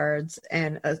bodyguards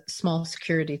and a small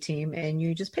security team, and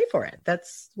you just pay for it.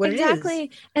 That's what it is.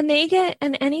 Exactly. And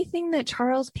and anything that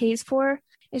Charles pays for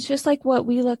is just like what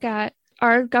we look at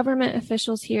our government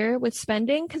officials here with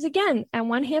spending. Because again, on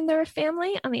one hand, they're a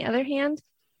family. On the other hand,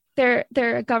 they're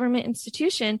a government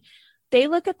institution. They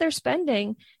look at their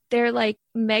spending. They're like,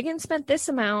 Meghan spent this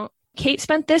amount. Kate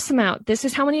spent this amount. This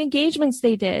is how many engagements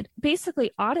they did.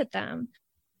 Basically audit them.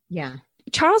 Yeah.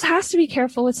 Charles has to be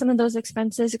careful with some of those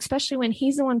expenses, especially when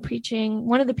he's the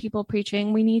one of the people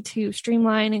preaching, we need to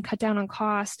streamline and cut down on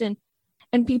cost.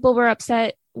 And people were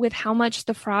upset with how much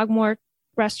the Frogmore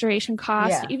restoration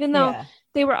cost, even though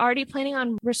they were already planning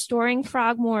on restoring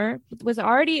Frogmore, was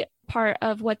already part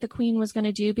of what the Queen was going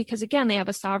to do, because again, they have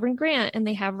a sovereign grant and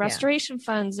they have restoration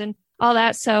funds and all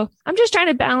that. So I'm just trying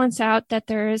to balance out that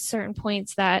there is certain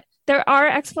points that there are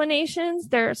explanations.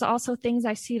 There's also things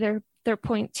I see their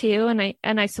point to,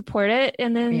 and I support it.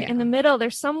 And then in the middle,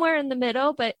 there's somewhere in the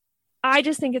middle, but I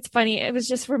just think it's funny. It was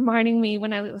just reminding me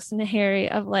when I listened to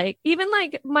Harry of even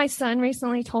my son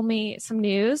recently told me some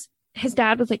news. His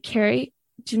dad was like, Carrie,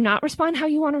 do not respond how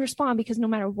you want to respond, because no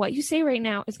matter what you say right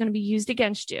now is going to be used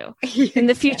against you in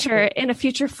the future, in a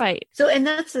future fight. So, and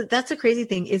that's a crazy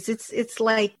thing is it's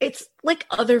like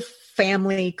other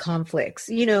family conflicts,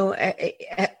 you know.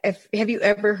 Have you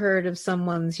ever heard of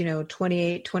someone's,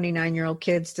 28, 29-year-old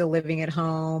kid still living at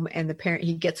home, and the parent,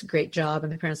 he gets a great job,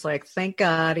 and the parent's like, thank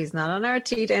God he's not on our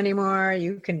teat anymore.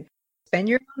 You can spend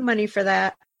your own money for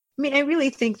that. I mean, I really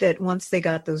think that once they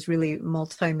got those really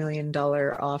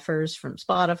multi-million-dollar offers from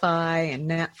Spotify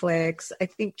and Netflix, I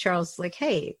think Charles is like,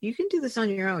 hey, you can do this on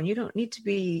your own. You don't need to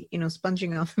be,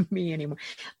 sponging off of me anymore.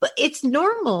 But it's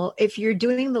normal if you're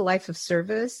doing the life of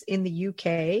service in the UK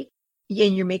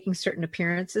and you're making certain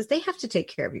appearances, they have to take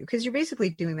care of you because you're basically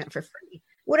doing that for free.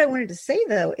 What I wanted to say,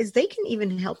 though, is they can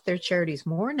even help their charities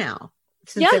more now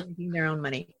since they're making their own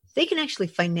money. They can actually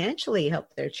financially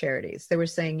help their charities. They were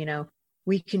saying,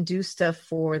 we can do stuff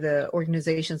for the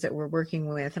organizations that we're working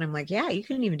with. And I'm like, yeah, you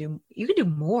can do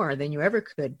more than you ever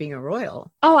could being a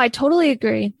royal. Oh, I totally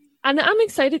agree. And I'm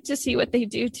excited to see what they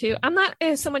do too. I'm not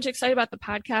so much excited about the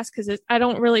podcast because I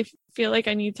don't really feel like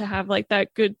I need to have like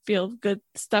that good feel good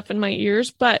stuff in my ears.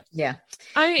 But yeah,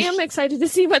 I am excited to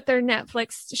see what their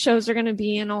Netflix shows are going to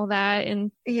be and all that.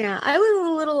 And yeah, I was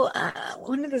a little,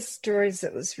 one of the stories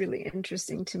that was really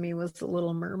interesting to me was the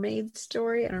Little Mermaid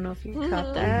story. I don't know if you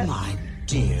caught that. My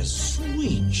dear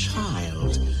sweet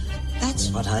child, that's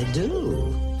what I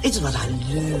do. It's what I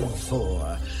live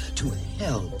for. To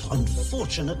help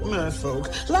unfortunate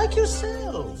merfolk like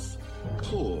yourself.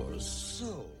 Poor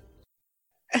soul.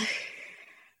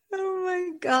 Oh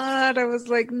my God. I was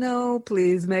like, no,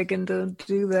 please, Megan, don't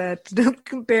do that. Don't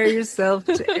compare yourself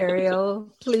to Ariel,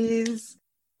 please.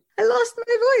 I lost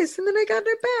my voice and then I got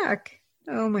it back.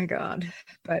 Oh my God.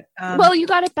 But well, you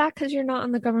got it back because you're not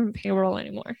on the government payroll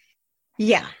anymore.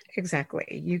 Yeah,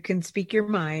 exactly. You can speak your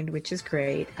mind, which is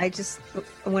great.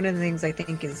 One of the things I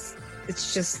think is,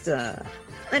 it's just, I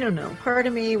don't know. Part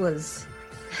of me is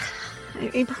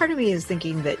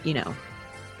thinking that,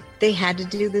 they had to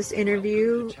do this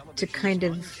interview to kind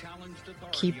of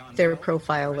keep their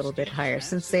profile a little bit higher.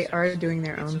 Since they are doing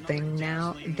their own thing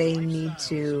now, they need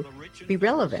to be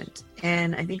relevant.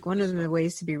 And I think one of the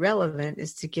ways to be relevant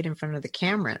is to get in front of the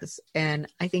cameras. And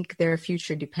I think their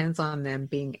future depends on them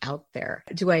being out there.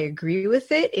 Do I agree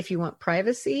with it? If you want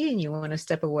privacy and you want to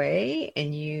step away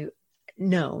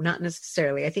no, not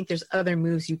necessarily. I think there's other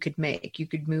moves you could make. You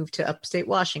could move to upstate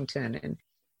Washington and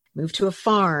move to a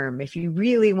farm. If you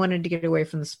really wanted to get away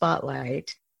from the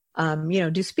spotlight,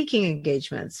 do speaking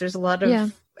engagements. There's a lot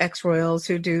of ex-royals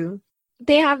who do.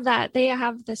 They have that. They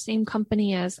have the same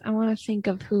company as, I want to think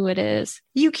of who it is.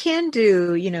 You can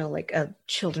do, like a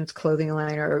children's clothing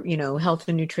line or, health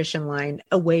and nutrition line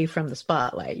away from the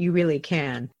spotlight. You really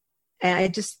can. And I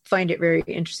just find it very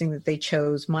interesting that they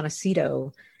chose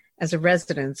Montecito as a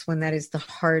residence when that is the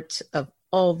heart of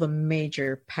all the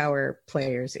major power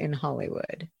players in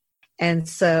Hollywood. And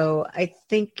so I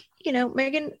think,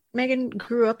 Megan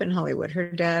grew up in Hollywood.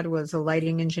 Her dad was a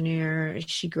lighting engineer.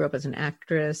 She grew up as an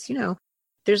actress.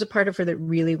 There's a part of her that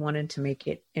really wanted to make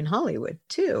it in Hollywood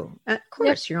too. Of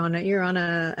course, you're on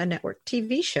a network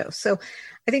TV show. So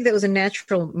I think that was a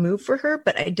natural move for her,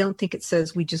 but I don't think it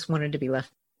says we just wanted to be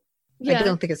left. Yeah. I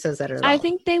don't think it says that at all. I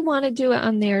think they want to do it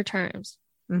on their terms.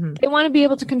 Mm-hmm. They want to be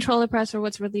able to control the press or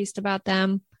what's released about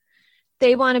them.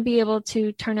 They want to be able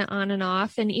to turn it on and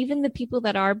off. And even the people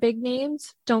that are big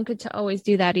names don't get to always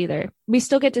do that either. We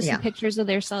still get to see pictures of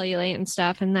their cellulite and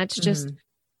stuff. And that's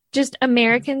just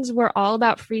Americans. We're all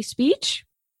about free speech.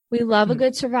 We love a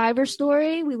good survivor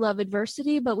story. We love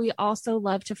adversity, but we also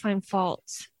love to find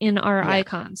faults in our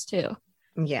icons too.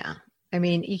 Yeah. I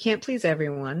mean, you can't please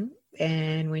everyone.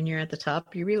 And when you're at the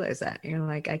top, you realize that you're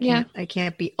like, I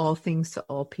can't be all things to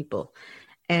all people.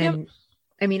 And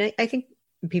I mean, I think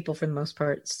people for the most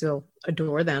part still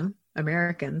adore them.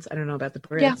 Americans. I don't know about the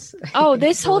Brits. Yeah. Oh,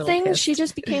 this whole thing, pissed. She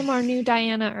just became our new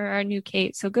Diana or our new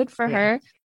Kate. So good for her.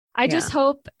 I just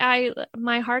hope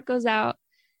my heart goes out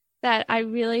that I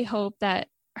really hope that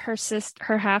her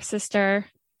half sister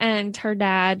and her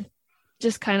dad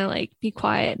just kind of like be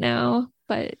quiet now.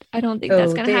 But I don't think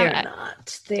that's going to happen.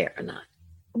 They're not.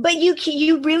 But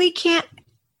you really can't.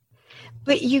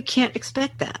 But you can't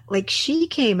expect that. Like, she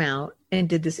came out and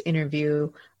did this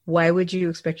interview. Why would you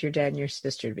expect your dad and your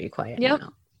sister to be quiet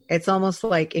now? It's almost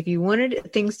like if you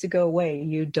wanted things to go away,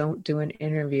 you don't do an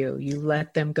interview. You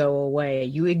let them go away.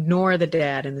 You ignore the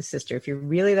dad and the sister. If you're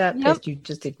really that pissed, you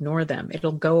just ignore them.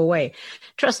 It'll go away.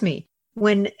 Trust me.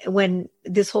 When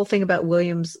this whole thing about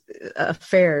William's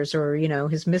affairs or,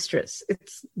 his mistress,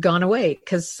 it's gone away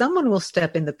because someone will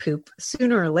step in the poop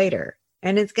sooner or later.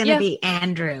 And it's going to be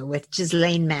Andrew with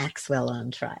Ghislaine Maxwell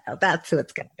on trial. That's who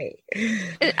it's going to be.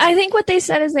 I think what they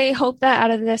said is they hope that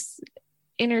out of this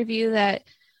interview that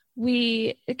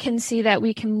we can see that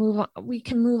we can move on,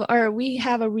 or we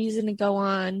have a reason to go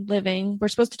on living. We're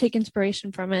supposed to take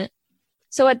inspiration from it.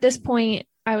 So at this point,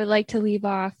 I would like to leave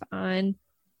off on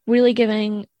really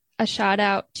giving a shout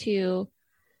out to,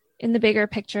 in the bigger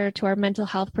picture, to our mental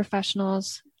health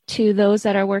professionals, to those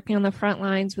that are working on the front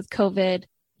lines with COVID.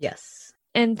 Yes.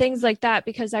 And things like that,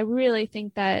 because I really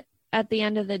think that at the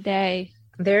end of the day,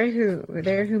 they're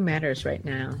who matters right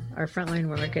now. Our frontline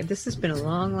worker. This has been a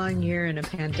long year in a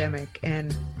pandemic,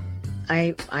 and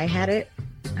I had it.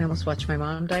 I almost watched my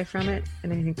mom die from it,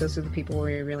 and I think those are the people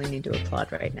we really need to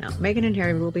applaud right now. Meghan and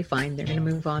Harry will be fine. They're going to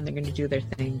move on. They're going to do their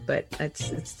thing, but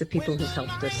it's the people who've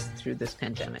helped us through this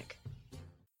pandemic.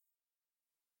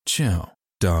 Ciao,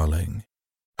 darling.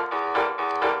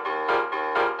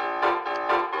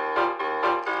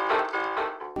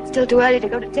 Still too early to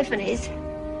go to Tiffany's.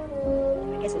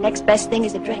 I guess the next best thing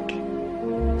is a drink.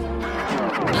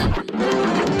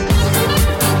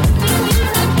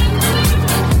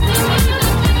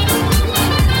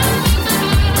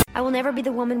 I will never be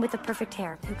the woman with the perfect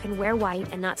hair who can wear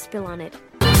white and not spill on it.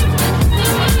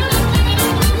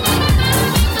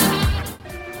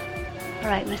 All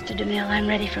right, Mr. DeMille, I'm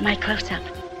ready for my close-up.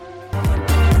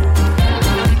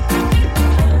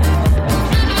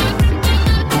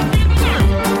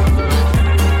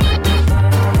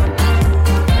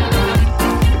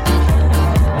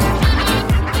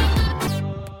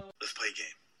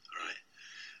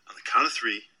 Count of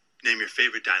three, name your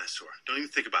favorite dinosaur. Don't even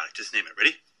think about it. Just name it.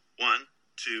 Ready? 1,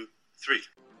 2, 3.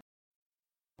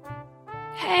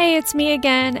 Hey, it's me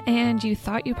again, and you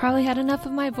thought you probably had enough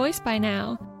of my voice by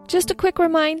now. Just a quick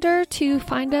reminder to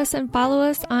find us and follow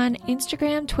us on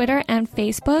Instagram, Twitter, and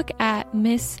Facebook at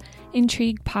Miss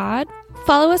Intrigue Pod.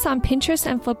 Follow us on Pinterest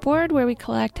and Flipboard, where we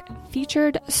collect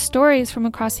featured stories from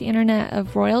across the internet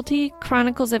of royalty,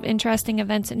 chronicles of interesting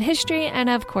events in history, and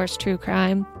of course, true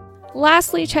crime.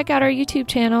 Lastly, check out our YouTube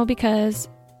channel, because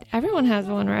everyone has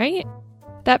one, right?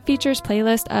 That features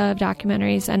playlists of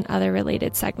documentaries and other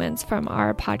related segments from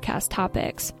our podcast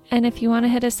topics. And if you want to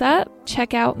hit us up,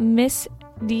 check out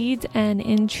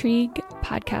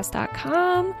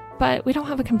MissDeedsAndIntriguePodcast.com. But we don't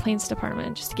have a complaints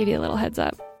department, just to give you a little heads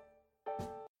up.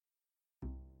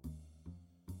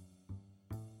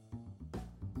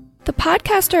 The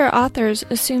podcaster or authors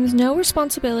assumes no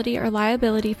responsibility or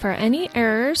liability for any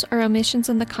errors or omissions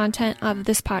in the content of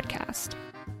this podcast.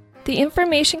 The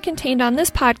information contained on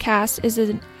this podcast is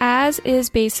an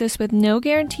as-is basis with no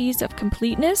guarantees of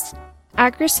completeness,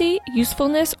 accuracy,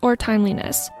 usefulness, or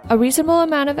timeliness. A reasonable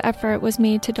amount of effort was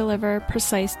made to deliver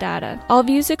precise data. All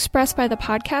views expressed by the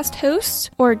podcast hosts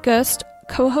or guest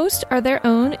co-hosts are their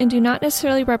own and do not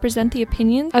necessarily represent the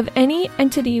opinions of any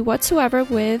entity whatsoever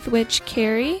with which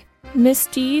Carrie, Miss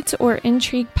Deeds or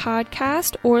Intrigue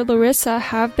Podcast, or Larissa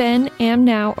have been, am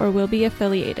now, or will be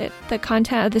affiliated. The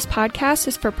content of this podcast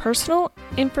is for personal,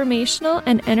 informational,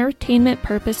 and entertainment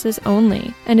purposes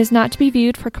only, and is not to be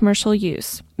viewed for commercial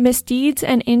use. Miss Deeds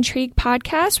and Intrigue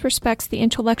Podcast respects the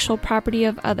intellectual property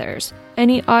of others.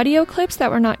 Any audio clips that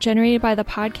were not generated by the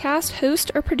podcast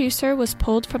host or producer was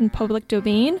pulled from the public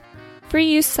domain,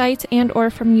 free use sites, and or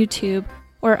from YouTube,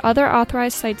 or other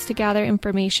authorized sites to gather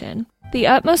information. The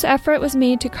utmost effort was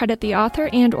made to credit the author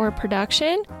and or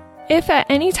production. If at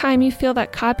any time you feel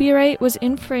that copyright was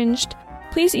infringed,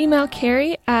 please email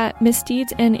Carrie at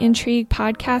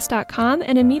MissDeedsAndIntriguePodcast.com,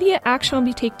 and immediate action will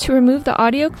be taken to remove the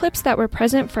audio clips that were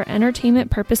present for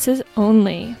entertainment purposes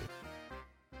only.